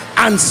life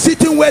and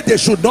sitting where they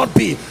should not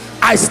be,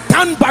 I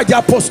stand by the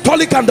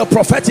apostolic and the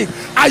prophetic.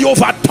 I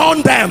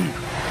overturn them.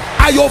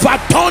 I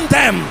overturn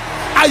them.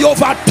 I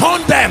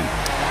overturn them.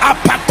 I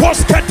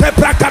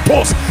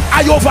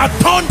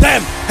overturn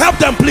them. Help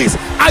them, please.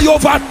 I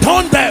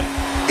overturn them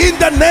in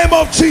the name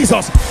of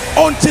Jesus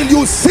until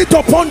you sit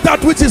upon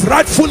that which is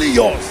rightfully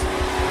yours.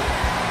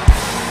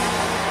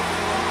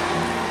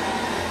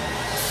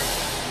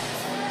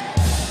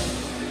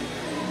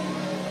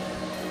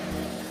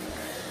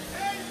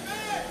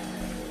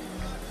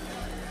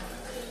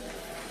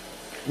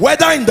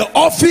 Whether in the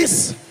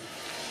office,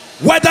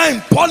 whether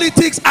in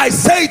politics, I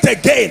say it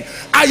again,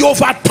 I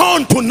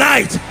overturn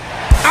tonight.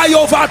 I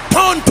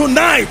overturn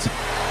tonight.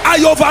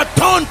 I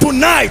overturn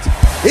tonight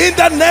in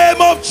the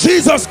name of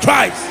Jesus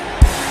Christ.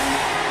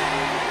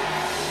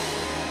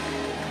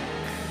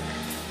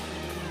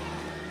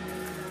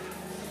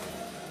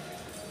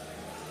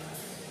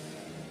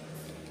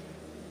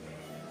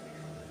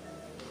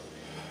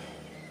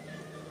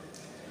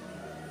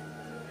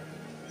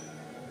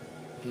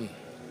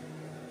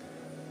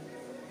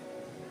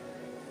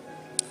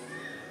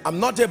 I'm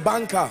not a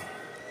banker,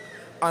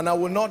 and I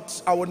will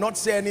not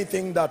say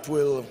anything that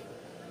will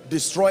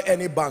destroy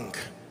any bank,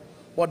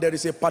 but there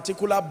is a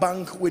particular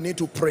bank we need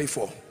to pray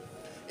for.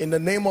 In the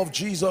name of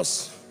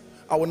Jesus,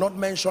 I will not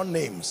mention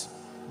names,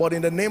 but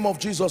in the name of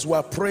Jesus, we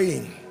are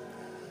praying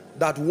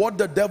that what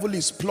the devil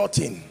is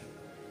plotting,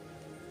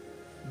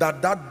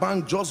 that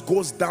bank just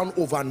goes down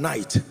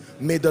overnight.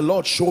 May the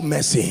Lord show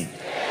mercy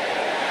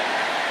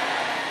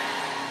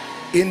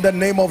in the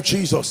name of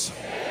Jesus.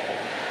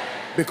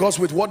 Because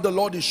with what the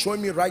Lord is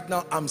showing me right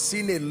now, I'm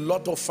seeing a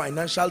lot of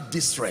financial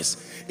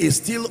distress. It's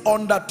still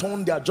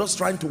undertone. They are just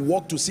trying to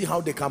work to see how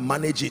they can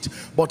manage it.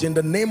 But in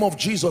the name of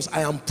Jesus,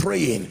 I am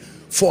praying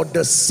for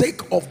the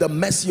sake of the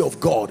mercy of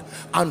God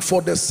and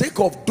for the sake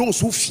of those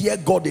who fear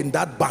God in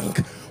that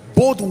bank,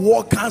 both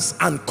workers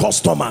and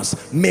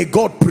customers, may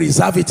God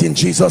preserve it in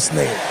Jesus'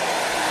 name.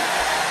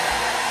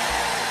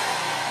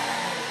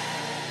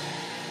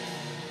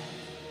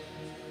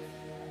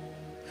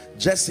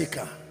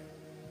 Jessica,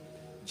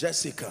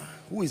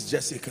 who is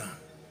Jessica?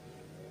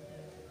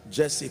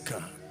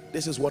 Jessica,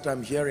 this is what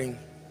I'm hearing.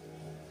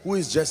 Who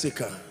is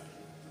Jessica?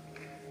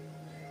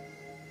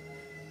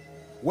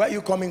 Where are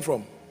you coming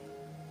from?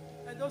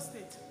 Edo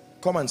State.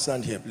 Come and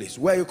stand here, please.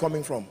 Where are you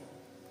coming from?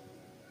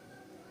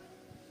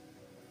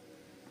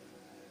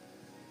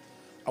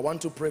 I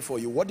want to pray for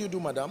you. What do you do,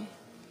 madam?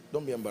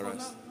 Don't be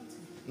embarrassed.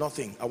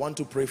 Nothing. I want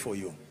to pray for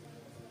you.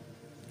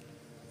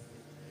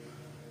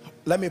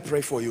 Let me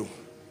pray for you.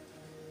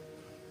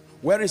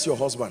 Where is your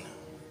husband?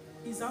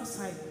 He's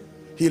outside.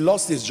 He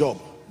lost his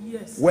job?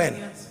 Yes. When?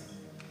 Yes.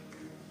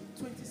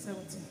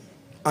 2017.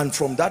 And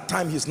from that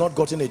time, he's not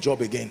gotten a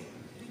job again?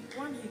 The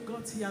one he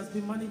got, he has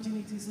been managing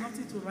it. It's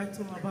nothing to write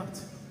home about.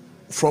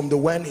 From the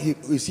when,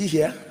 is he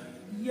here?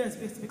 Yes,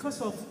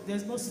 because of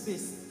there's no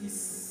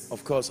space.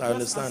 Of course, I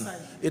understand.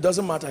 Outside. It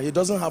doesn't matter. He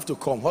doesn't have to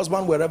come.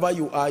 Husband, wherever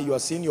you are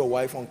seeing your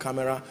wife on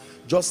camera,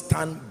 just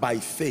stand by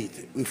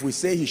faith. If we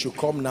say he should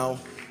come now,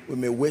 we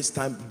may waste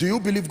time. Do you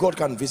believe God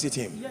can visit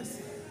him? Yes.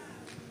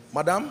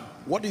 Madam,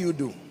 what do you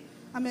do?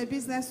 I'm a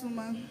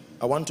businesswoman.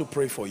 I want to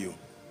pray for you.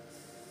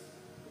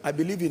 I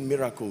believe in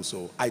miracles,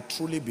 so I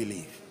truly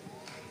believe.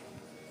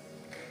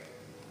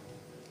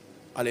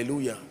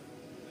 Hallelujah.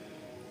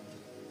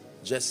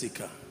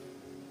 Jessica.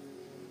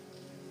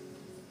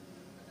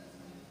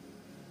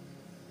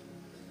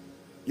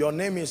 Your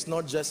name is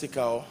not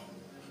Jessica, or?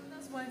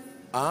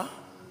 Huh?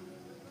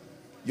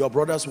 Your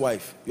brother's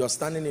wife. You're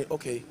standing in,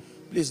 okay.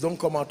 Please don't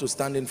come out to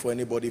stand in for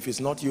anybody. If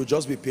it's not you,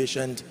 just be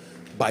patient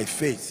by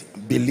faith.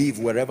 Believe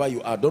wherever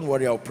you are. Don't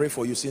worry, I'll pray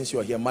for you since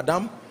you're here.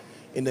 Madam,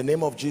 in the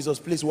name of Jesus,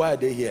 please, why are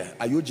they here?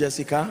 Are you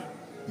Jessica?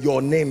 Your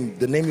name,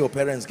 the name your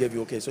parents gave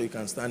you. Okay, so you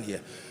can stand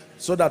here.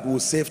 So that we'll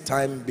save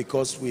time,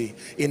 because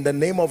in the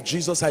name of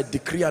Jesus, I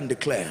decree and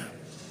declare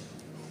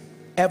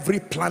every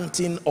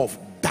planting of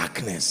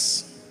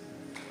darkness.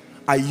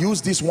 I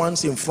use this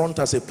once in front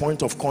as a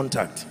point of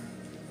contact.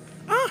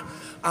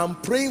 I'm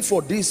praying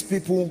for these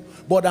people,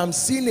 but I'm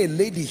seeing a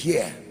lady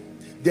here.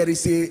 There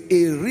is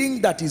a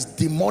ring that is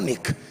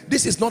demonic.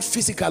 This is not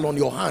physical on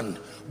your hand,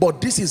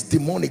 but this is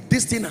demonic.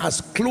 This thing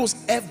has closed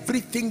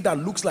everything that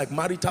looks like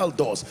marital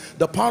doors.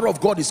 The power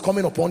of God is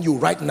coming upon you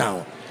right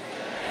now.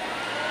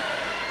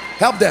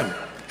 Help them,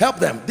 help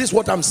them. This is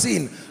what I'm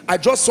seeing. I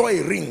just saw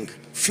a ring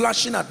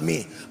flashing at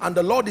me, and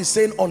the Lord is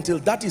saying, until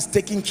that is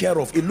taken care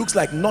of, it looks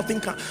like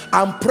nothing can.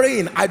 I'm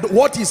praying.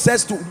 What he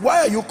says to, why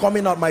are you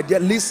coming out, my dear?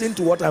 Listen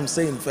to what I'm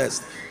saying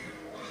first.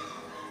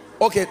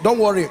 Okay, don't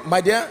worry,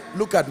 my dear.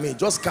 Look at me,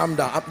 just calm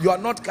down. You are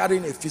not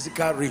carrying a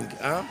physical ring,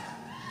 huh?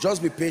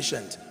 Just be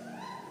patient.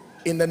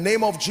 In the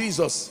name of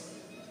Jesus,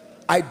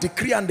 I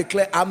decree and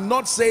declare. I'm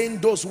not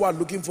saying those who are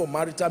looking for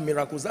marital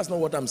miracles. That's not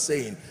what I'm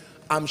saying.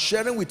 I'm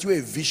sharing with you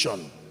a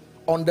vision.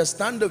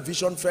 Understand the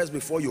vision first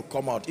before you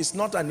come out. It's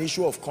not an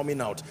issue of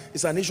coming out.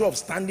 It's an issue of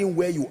standing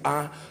where you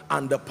are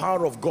and the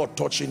power of God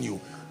touching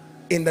you.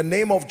 In the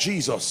name of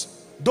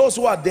Jesus, those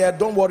who are there,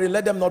 don't worry,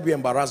 let them not be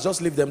embarrassed.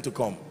 Just leave them to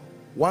come.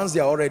 Once they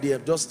are already here,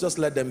 just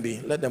let them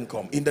be. Let them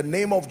come. In the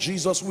name of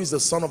Jesus, who is the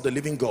Son of the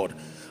living God,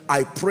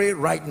 I pray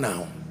right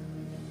now,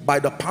 by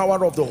the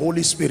power of the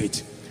Holy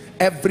Spirit,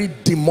 every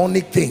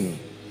demonic thing,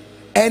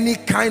 any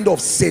kind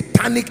of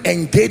satanic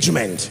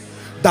engagement,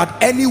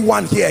 that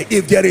anyone here,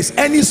 if there is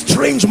any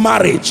strange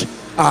marriage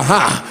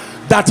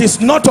that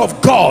is not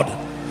of God,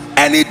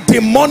 any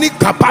demonic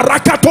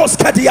kaparakatos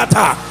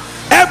kadiata,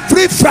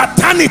 every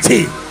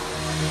fraternity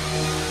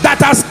that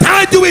has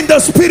tied you in the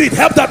spirit,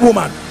 help that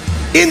woman.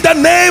 In the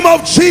name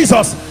of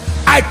Jesus,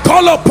 I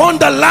call upon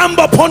the Lamb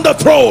upon the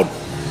throne.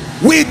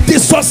 We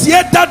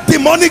dissociate that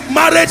demonic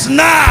marriage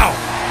now.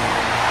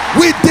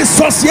 We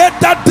dissociate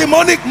that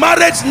demonic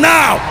marriage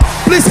now.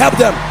 Please help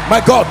them,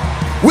 my God.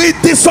 We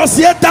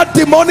dissociate that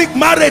demonic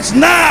marriage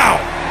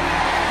now.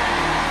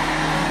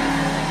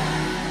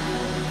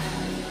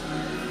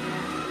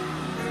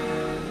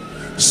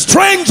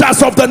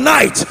 Strangers of the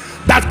night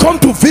that come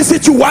to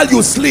visit you while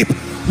you sleep,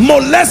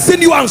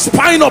 molesting you and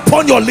spying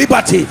upon your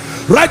liberty.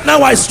 Right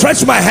now I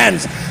stretch my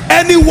hands.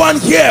 Anyone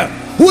here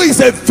who is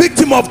a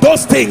victim of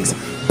those things,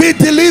 be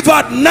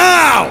delivered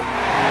now.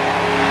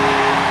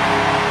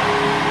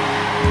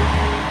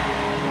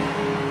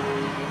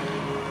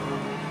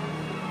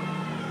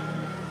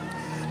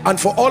 And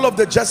for all of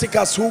the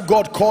Jessicas who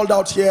God called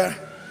out here,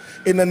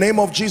 in the name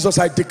of Jesus,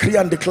 I decree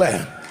and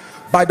declare,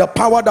 by the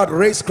power that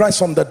raised Christ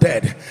from the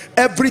dead,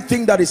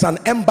 everything that is an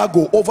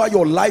embargo over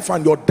your life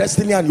and your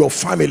destiny and your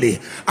family,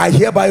 I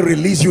hereby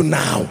release you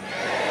now.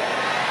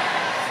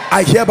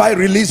 I hereby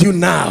release you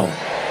now.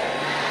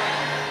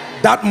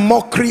 That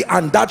mockery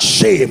and that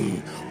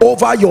shame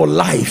over your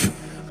life,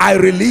 I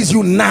release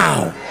you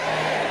now.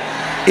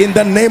 In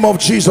the name of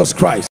Jesus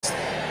Christ,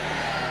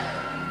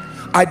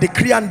 I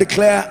decree and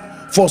declare,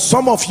 for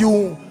some of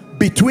you,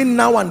 between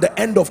now and the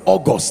end of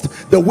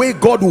August, the way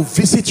God will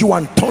visit you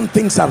and turn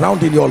things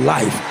around in your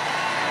life,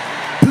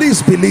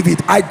 please believe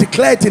it. I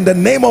declare it in the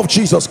name of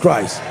Jesus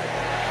Christ.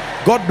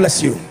 God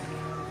bless you.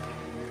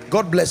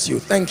 God bless you.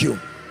 Thank you.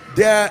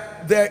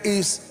 There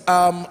is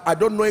I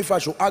don't know if I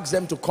should ask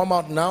them to come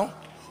out now,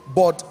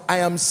 but I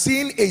am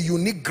seeing a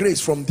unique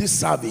grace from this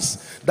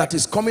service that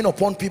is coming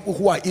upon people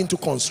who are into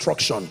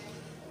construction.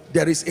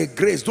 There is a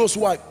grace. Those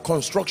who are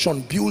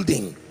construction,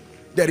 building,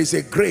 there is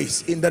a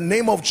grace in the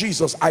name of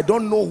Jesus. I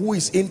don't know who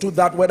is into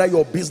that, whether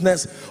your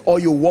business or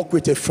you work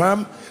with a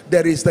firm.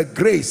 There is the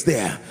grace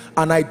there,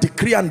 and I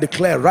decree and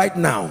declare right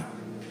now,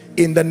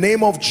 in the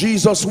name of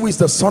Jesus, who is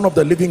the Son of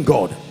the living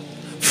God,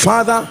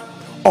 Father,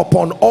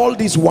 upon all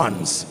these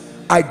ones,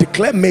 I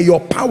declare, may your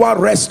power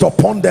rest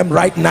upon them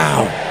right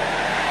now.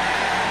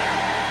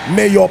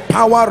 May your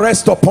power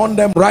rest upon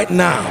them right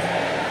now.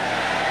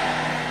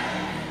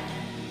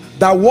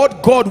 That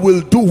what God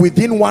will do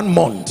within 1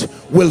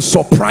 month will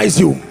surprise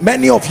you.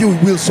 Many of you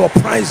will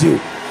surprise you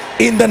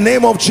in the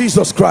name of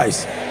Jesus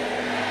Christ.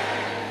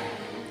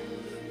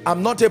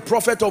 I'm not a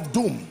prophet of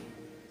doom,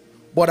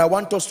 but I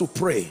want us to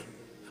pray.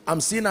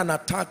 I'm seeing an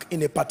attack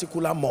in a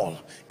particular mall.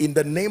 In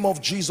the name of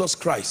Jesus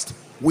Christ,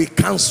 we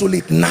cancel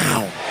it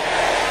now.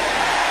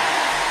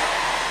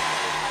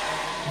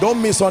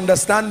 Don't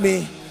misunderstand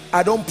me.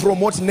 I don't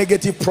promote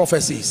negative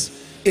prophecies.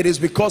 It is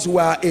because we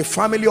are a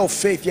family of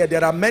faith here.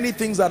 There are many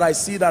things that I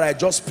see that I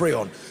just pray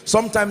on.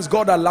 Sometimes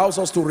God allows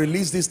us to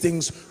release these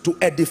things to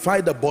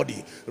edify the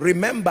body.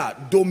 Remember,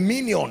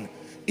 dominion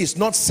is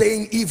not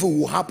saying evil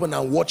will happen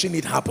and watching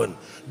it happen.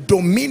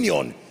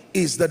 Dominion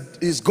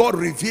is God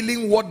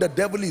revealing what the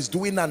devil is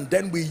doing, and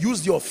then we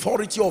use the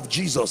authority of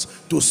Jesus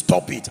to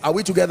stop it. Are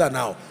we together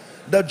now?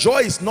 The joy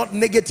is not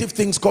negative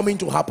things coming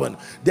to happen.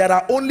 There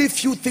are only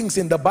few things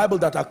in the Bible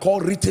that are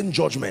called written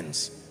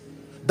judgments.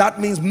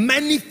 That means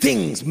many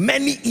things,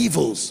 many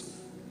evils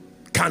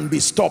can be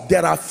stopped.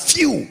 There are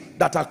few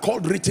that are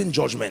called written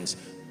judgments.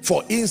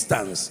 For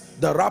instance,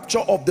 the rapture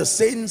of the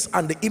saints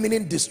and the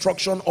imminent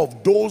destruction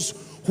of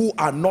those who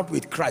are not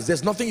with Christ.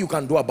 There's nothing you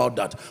can do about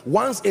that.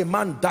 Once a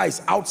man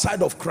dies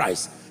outside of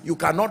Christ, you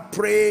cannot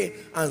pray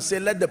and say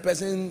let the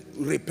person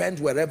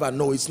repent wherever.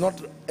 No, it's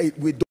not.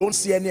 We don't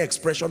see any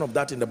expression of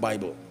that in the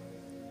Bible.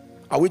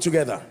 Are we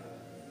together?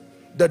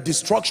 The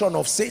destruction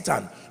of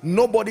Satan,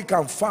 nobody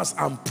can fast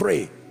and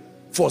pray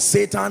for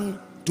Satan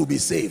to be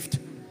saved.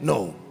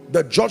 No,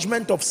 The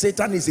judgment of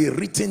Satan is a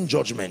written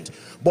judgment,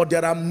 but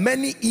there are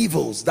many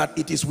evils that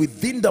it is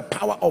within the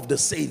power of the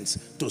saints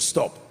to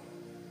stop.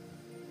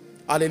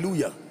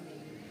 Hallelujah.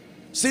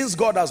 Since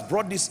God has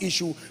brought this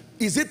issue,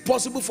 is it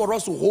possible for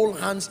us to hold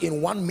hands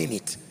in 1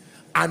 minute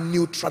and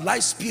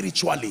neutralize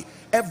spiritually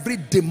every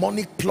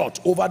demonic plot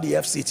over the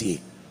FCT?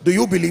 Do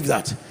you believe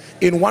that?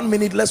 In 1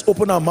 minute, let's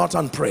open our mouth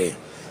and pray.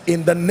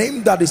 In the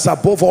name that is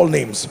above all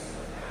names,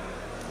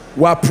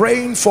 we are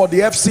praying for the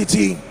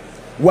FCT.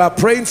 We are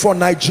praying for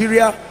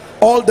Nigeria,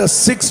 all the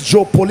 6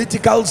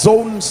 geopolitical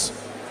zones.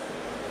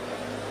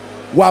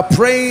 We are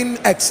praying,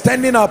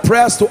 extending our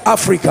prayers to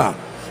Africa,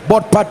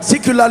 but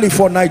particularly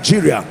for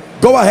Nigeria.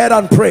 Go ahead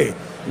and pray.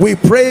 We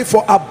pray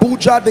for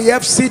Abuja, the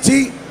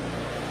FCT.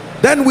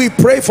 Then we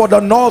pray for the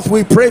north,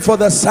 we pray for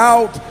the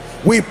south,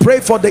 we pray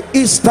for the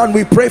east, and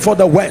we pray for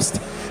the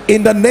west.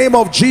 In the name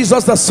of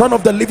Jesus, the Son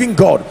of the living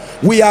God,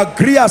 we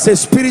agree as a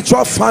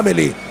spiritual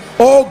family.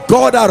 Oh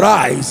God,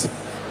 arise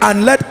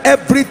and let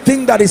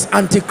everything that is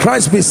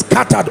antichrist be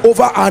scattered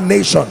over our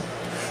nation.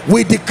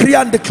 We decree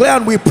and declare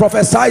and we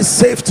prophesy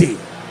safety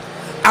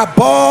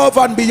above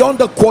and beyond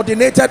the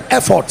coordinated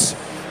efforts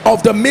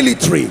of the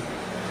military,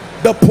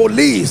 the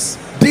police,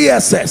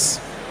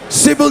 DSS,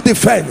 civil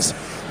defense.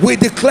 We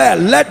declare,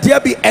 let there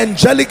be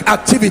angelic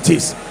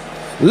activities.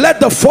 Let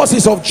the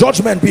forces of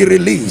judgment be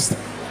released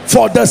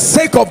for the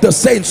sake of the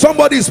saints.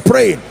 Somebody is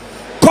praying.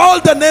 Call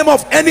the name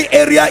of any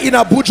area in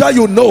Abuja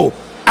you know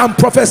and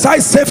prophesy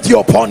safety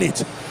upon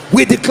it.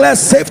 We declare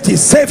safety,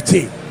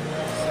 safety.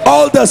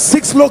 All the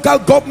 6 local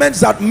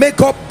governments that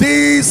make up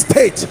this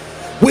state,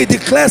 we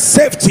declare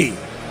safety.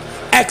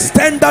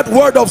 Extend that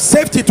word of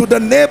safety to the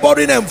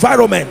neighboring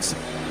environments.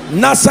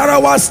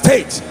 Nasarawa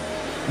State,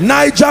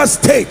 Niger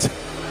State,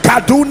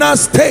 Kaduna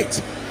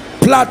State,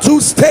 Plateau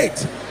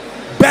State,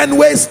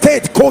 Benue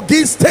State,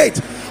 Kogi State.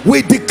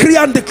 We decree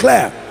and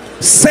declare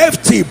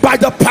safety by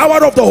the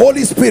power of the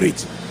Holy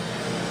Spirit.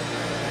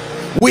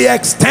 We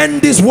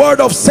extend this word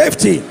of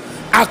safety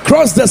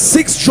across the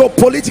 6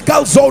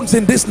 geopolitical zones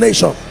in this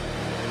nation.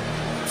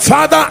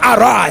 Father,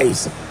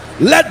 arise.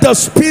 Let the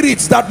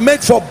spirits that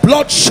make for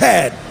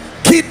bloodshed,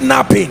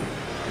 kidnapping,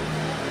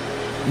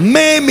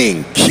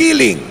 maiming,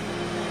 killing,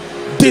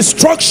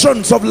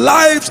 destructions of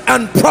lives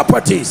and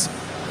properties,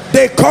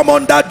 they come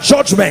under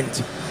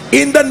judgment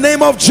in the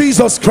name of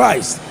Jesus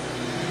Christ.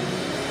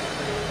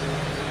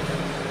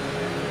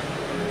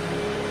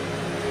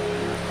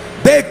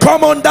 They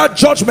come under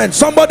judgment.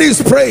 Somebody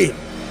is praying.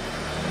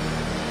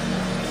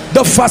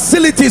 The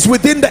facilities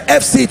within the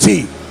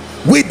FCT,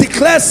 we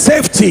declare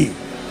safety.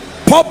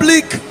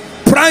 Public,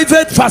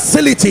 private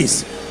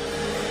facilities,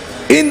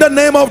 in the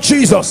name of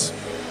Jesus.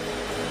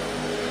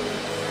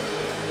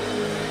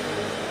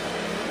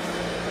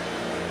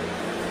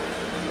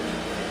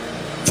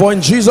 For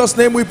in Jesus'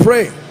 name we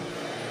pray.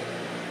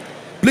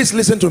 Please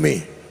listen to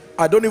me.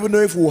 I don't even know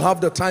if we'll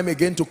have the time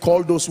again to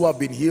call those who have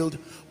been healed,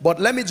 but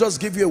let me just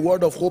give you a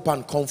word of hope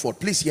and comfort.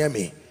 Please hear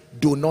me.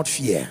 Do not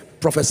fear.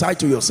 Prophesy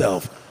to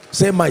yourself.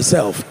 Say,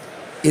 myself,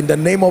 in the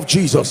name of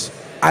Jesus,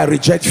 I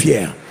reject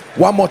fear.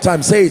 One more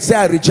time, say it. Say,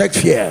 I reject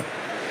fear.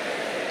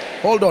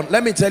 Hold on,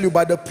 let me tell you,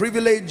 by the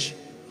privilege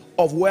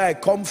of where I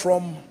come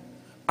from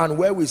and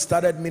where we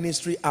started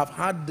ministry, I've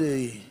had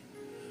the,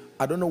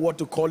 I don't know what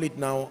to call it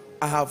now,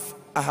 I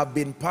have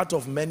been part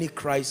of many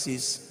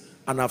crises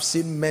and I've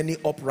seen many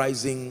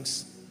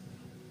uprisings.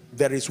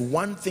 There is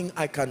one thing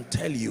I can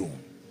tell you: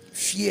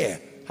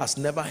 fear has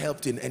never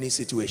helped in any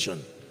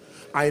situation.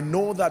 I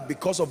know that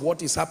because of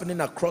what is happening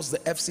across the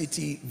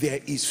FCT, there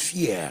is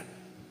fear.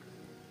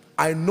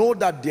 I know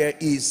that there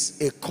is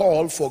a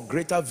call for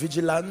greater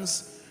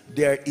vigilance.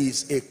 There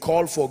is a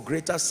call for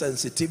greater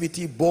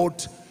sensitivity,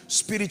 both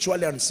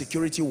spiritually and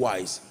security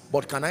wise.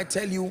 But can I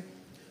tell you,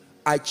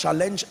 I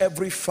challenge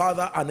every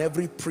father and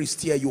every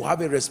priest here, you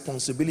have a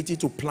responsibility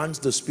to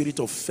plant the spirit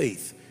of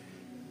faith.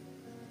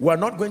 We're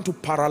not going to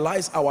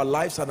paralyze our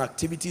lives and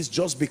activities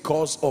just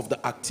because of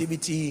the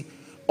activity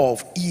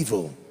of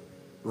evil.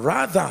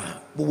 Rather,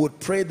 we would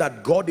pray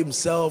that God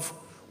himself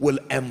will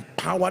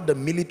empower the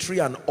military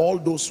and all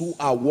those who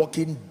are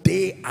working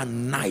day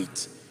and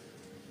night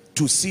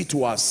to see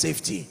to our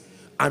safety,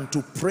 and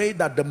to pray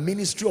that the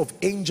ministry of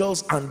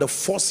angels and the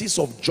forces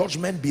of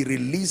judgment be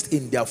released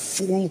in their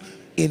full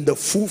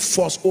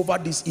force over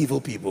these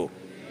evil people.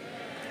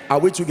 Are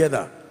we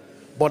together?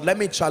 But let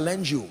me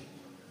challenge you.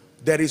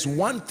 There is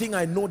one thing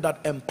I know that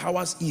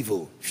empowers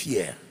evil: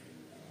 fear.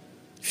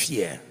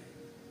 Fear.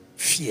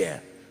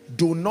 Fear.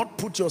 Do not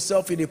put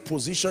yourself in a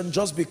position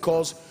just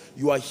because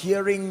you are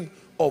hearing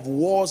of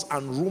wars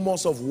and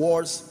rumors of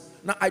wars.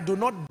 Now, I do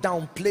not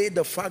downplay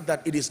the fact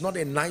that it is not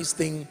a nice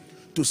thing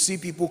to see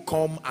people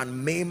come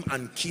and maim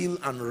and kill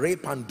and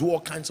rape and do all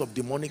kinds of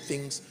demonic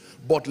things.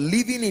 But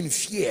living in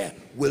fear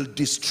will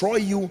destroy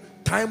you.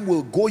 Time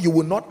will go. You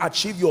will not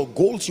achieve your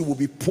goals. You will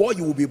be poor.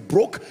 You will be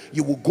broke.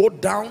 You will go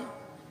down.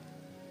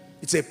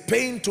 It's a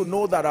pain to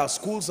know that our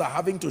schools are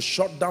having to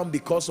shut down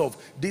because of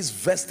these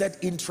vested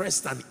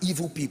interests and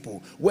evil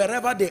people.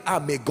 Wherever they are,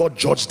 may God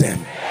judge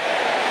them.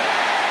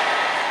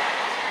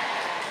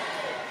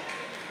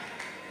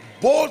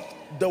 both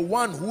the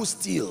one who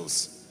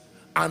steals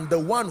and the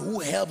one who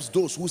helps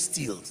those who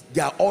steal,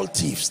 they are all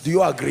thieves. Do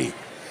you agree?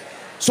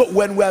 So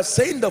when we are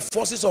saying the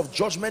forces of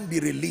judgment be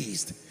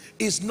released,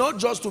 it's not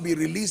just to be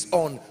released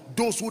on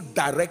those who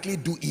directly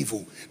do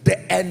evil.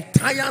 The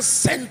entire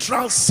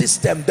central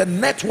system, the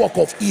network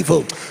of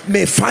evil,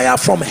 may fire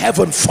from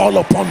heaven fall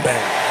upon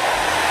them.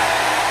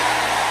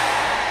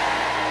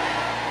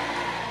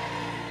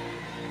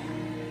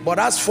 But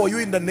as for you,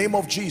 in the name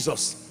of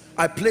Jesus,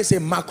 I place a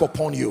mark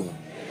upon you.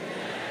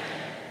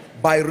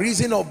 By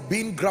reason of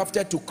being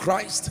grafted to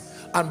Christ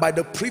and by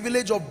the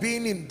privilege of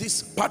being in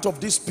this part of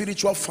this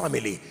spiritual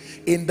family,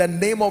 in the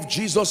name of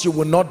Jesus, you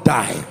will not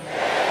die.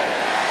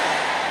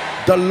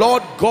 The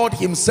Lord God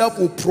himself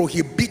will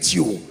prohibit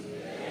you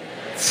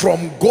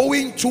from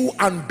going to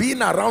and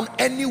being around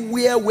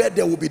anywhere where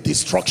there will be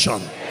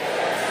destruction.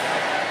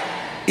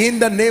 In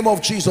the name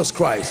of Jesus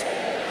Christ.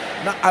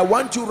 Now I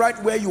want you right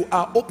where you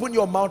are, open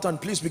your mouth and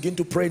please begin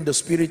to pray in the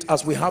spirit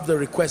as we have the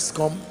requests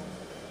come.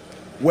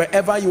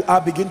 Wherever you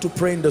are, begin to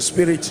pray in the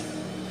spirit.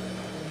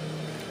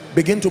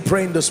 Begin to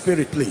pray in the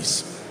spirit,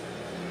 please.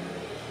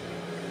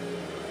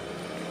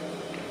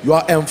 You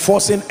are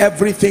enforcing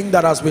everything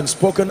that has been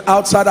spoken.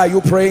 Outside, are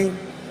you praying?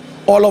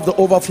 All of the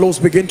overflows,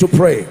 begin to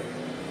pray.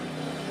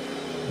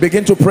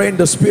 Begin to pray in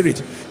the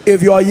spirit.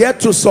 If you are yet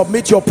to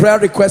submit your prayer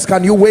request,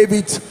 can you wave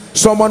it?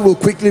 Someone will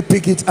quickly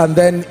pick it and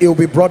then it will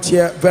be brought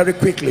here very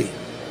quickly.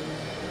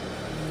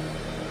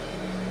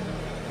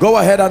 Go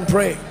ahead and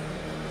pray.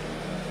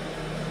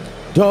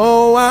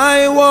 Though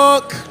I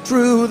walk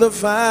through the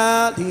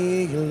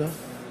valley,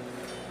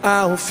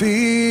 I'll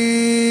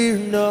fear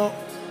no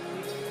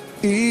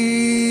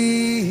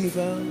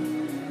evil.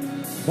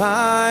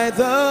 By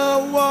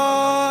the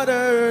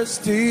water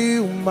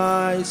still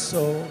my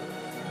soul,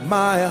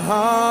 my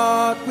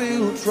heart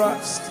will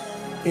trust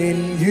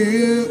in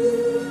you.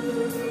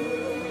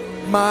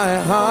 My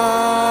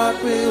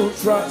heart will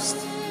trust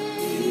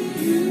in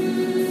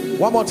you.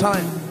 One more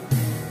time.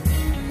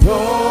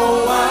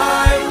 Though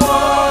I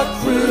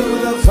walk through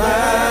the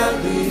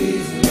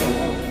valleys,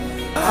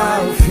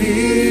 I'll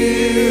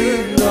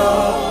fear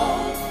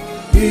no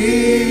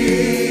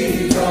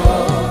evil.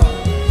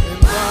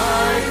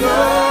 By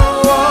the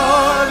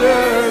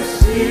water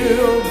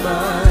still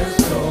my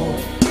soul,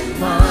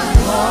 my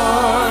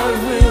heart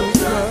will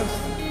trust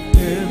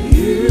in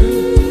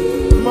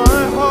you.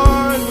 My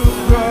heart will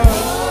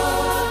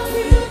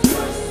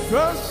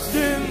trust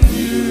in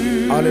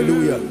you.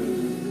 Hallelujah.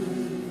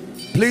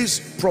 Please,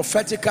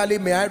 prophetically,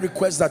 may I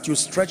request that you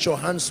stretch your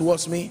hands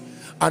towards me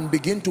and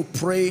begin to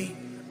pray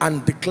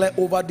and declare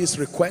over this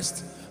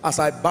request as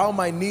I bow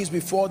my knees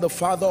before the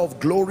Father of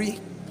glory,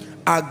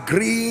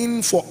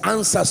 agreeing for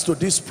answers to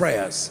these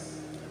prayers,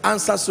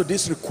 answers to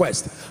this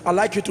request. I'd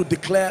like you to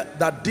declare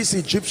that these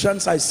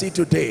Egyptians I see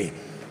today,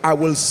 I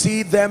will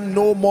see them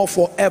no more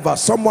forever.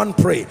 Someone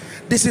pray.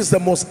 This is the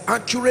most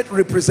accurate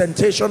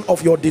representation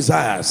of your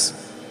desires.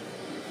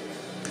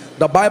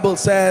 The Bible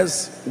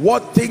says,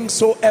 what things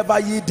soever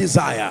ye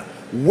desire,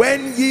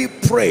 when ye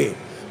pray,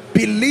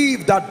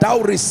 believe that thou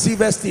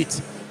receivest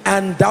it,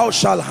 and thou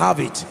shalt have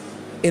it.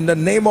 In the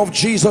name of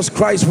Jesus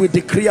Christ, we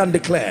decree and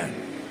declare.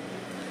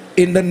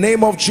 In the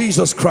name of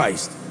Jesus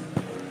Christ.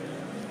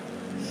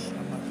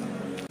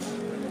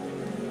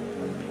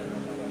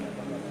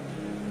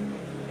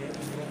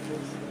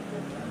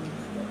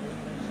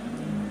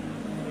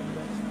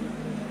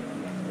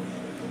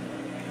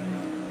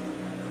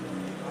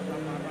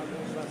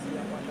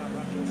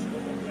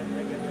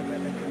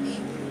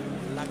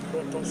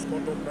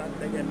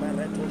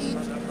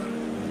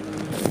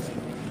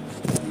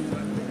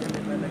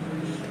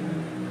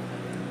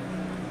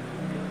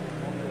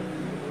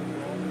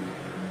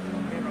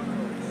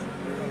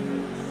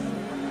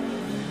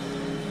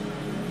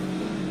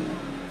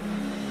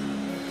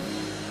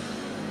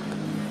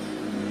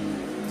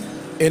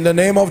 In the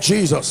name of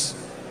Jesus,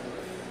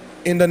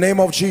 in the name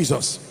of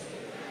Jesus,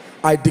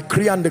 I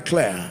decree and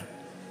declare,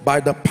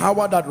 by the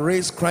power that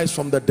raised Christ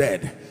from the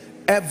dead,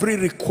 every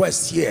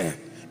request here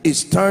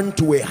is turned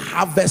to a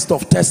harvest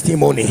of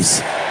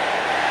testimonies.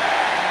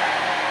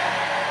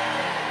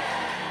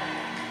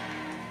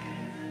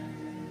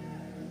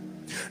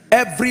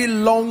 Every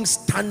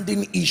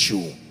long-standing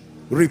issue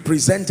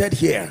represented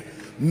here,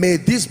 may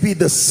this be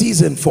the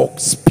season for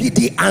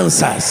speedy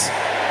answers.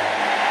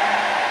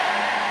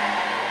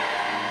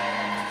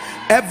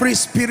 Every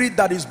spirit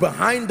that is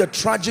behind the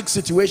tragic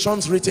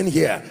situations written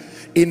here,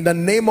 in the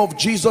name of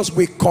Jesus,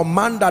 we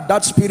command that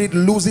that spirit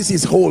loses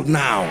his hold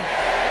now.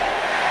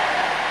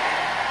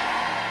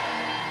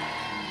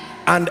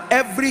 And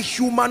every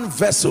human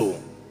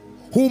vessel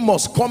who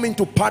must come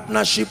into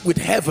partnership with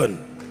heaven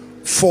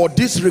for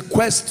this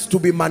request to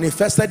be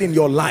manifested in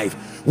your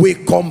life, we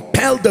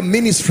compel the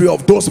ministry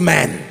of those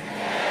men.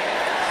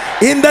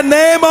 In the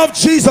name of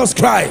Jesus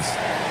Christ.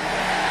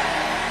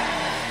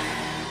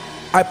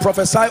 I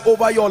prophesy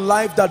over your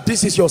life that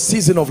this is your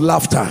season of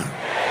laughter.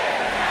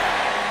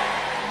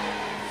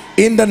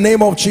 In the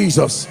name of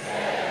Jesus.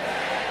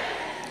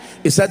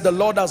 He said, the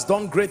Lord has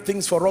done great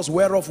things for us,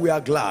 whereof we are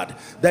glad.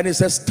 Then he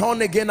says,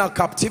 turn again our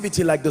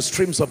captivity like the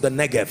streams of the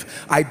Negev.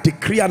 I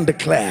decree and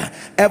declare,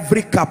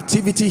 every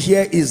captivity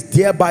here is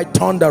thereby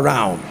turned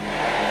around.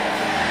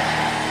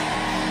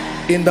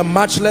 In the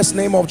matchless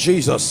name of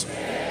Jesus.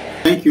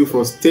 Thank you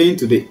for staying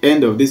to the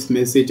end of this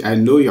message. I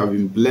know you have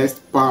been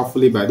blessed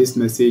powerfully by this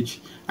message.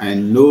 I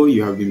know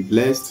you have been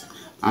blessed.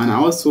 And I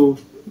also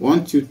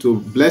want you to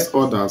bless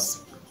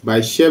others by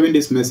sharing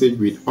this message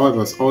with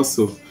others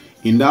also.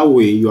 In that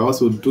way, you are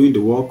also doing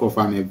the work of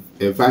an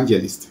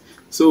evangelist.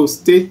 So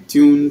stay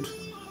tuned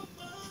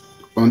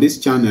on this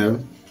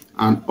channel,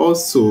 and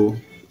also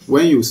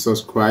when you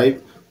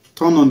subscribe,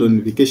 turn on the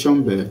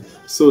notification bell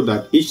so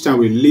that each time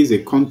we release a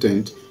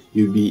content,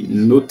 you'll be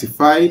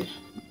notified,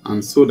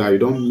 and so that you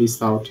don't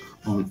miss out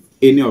on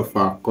any of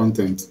our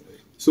content.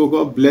 So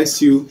God bless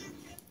you,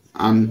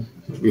 and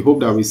we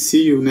hope that we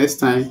see you next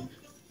time.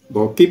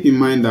 But keep in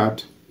mind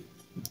that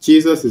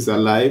Jesus is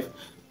alive,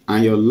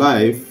 and your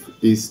life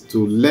is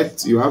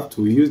you have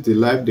to use the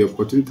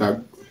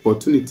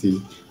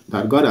opportunity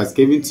that God has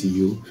given to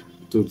you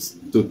to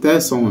tell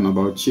someone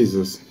about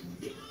Jesus,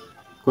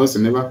 because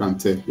you never can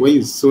tell. When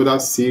you sow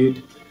that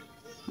seed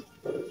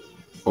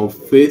of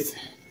faith,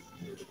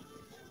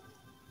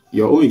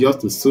 your own is just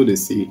to sow the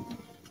seed,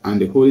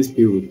 and the Holy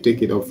Spirit will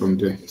take it up from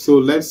there. So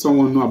let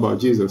someone know about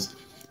Jesus.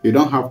 You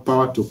don't have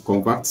power to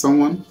convert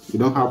someone, you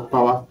don't have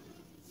power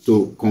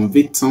to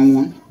convict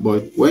someone,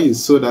 but when you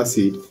sow that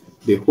seed,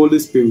 the Holy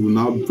Spirit will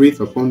now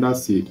breathe upon that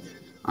seed,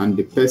 and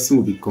the person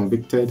will be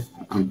convicted,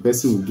 and the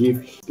person will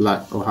give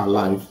life or her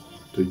life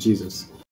to Jesus.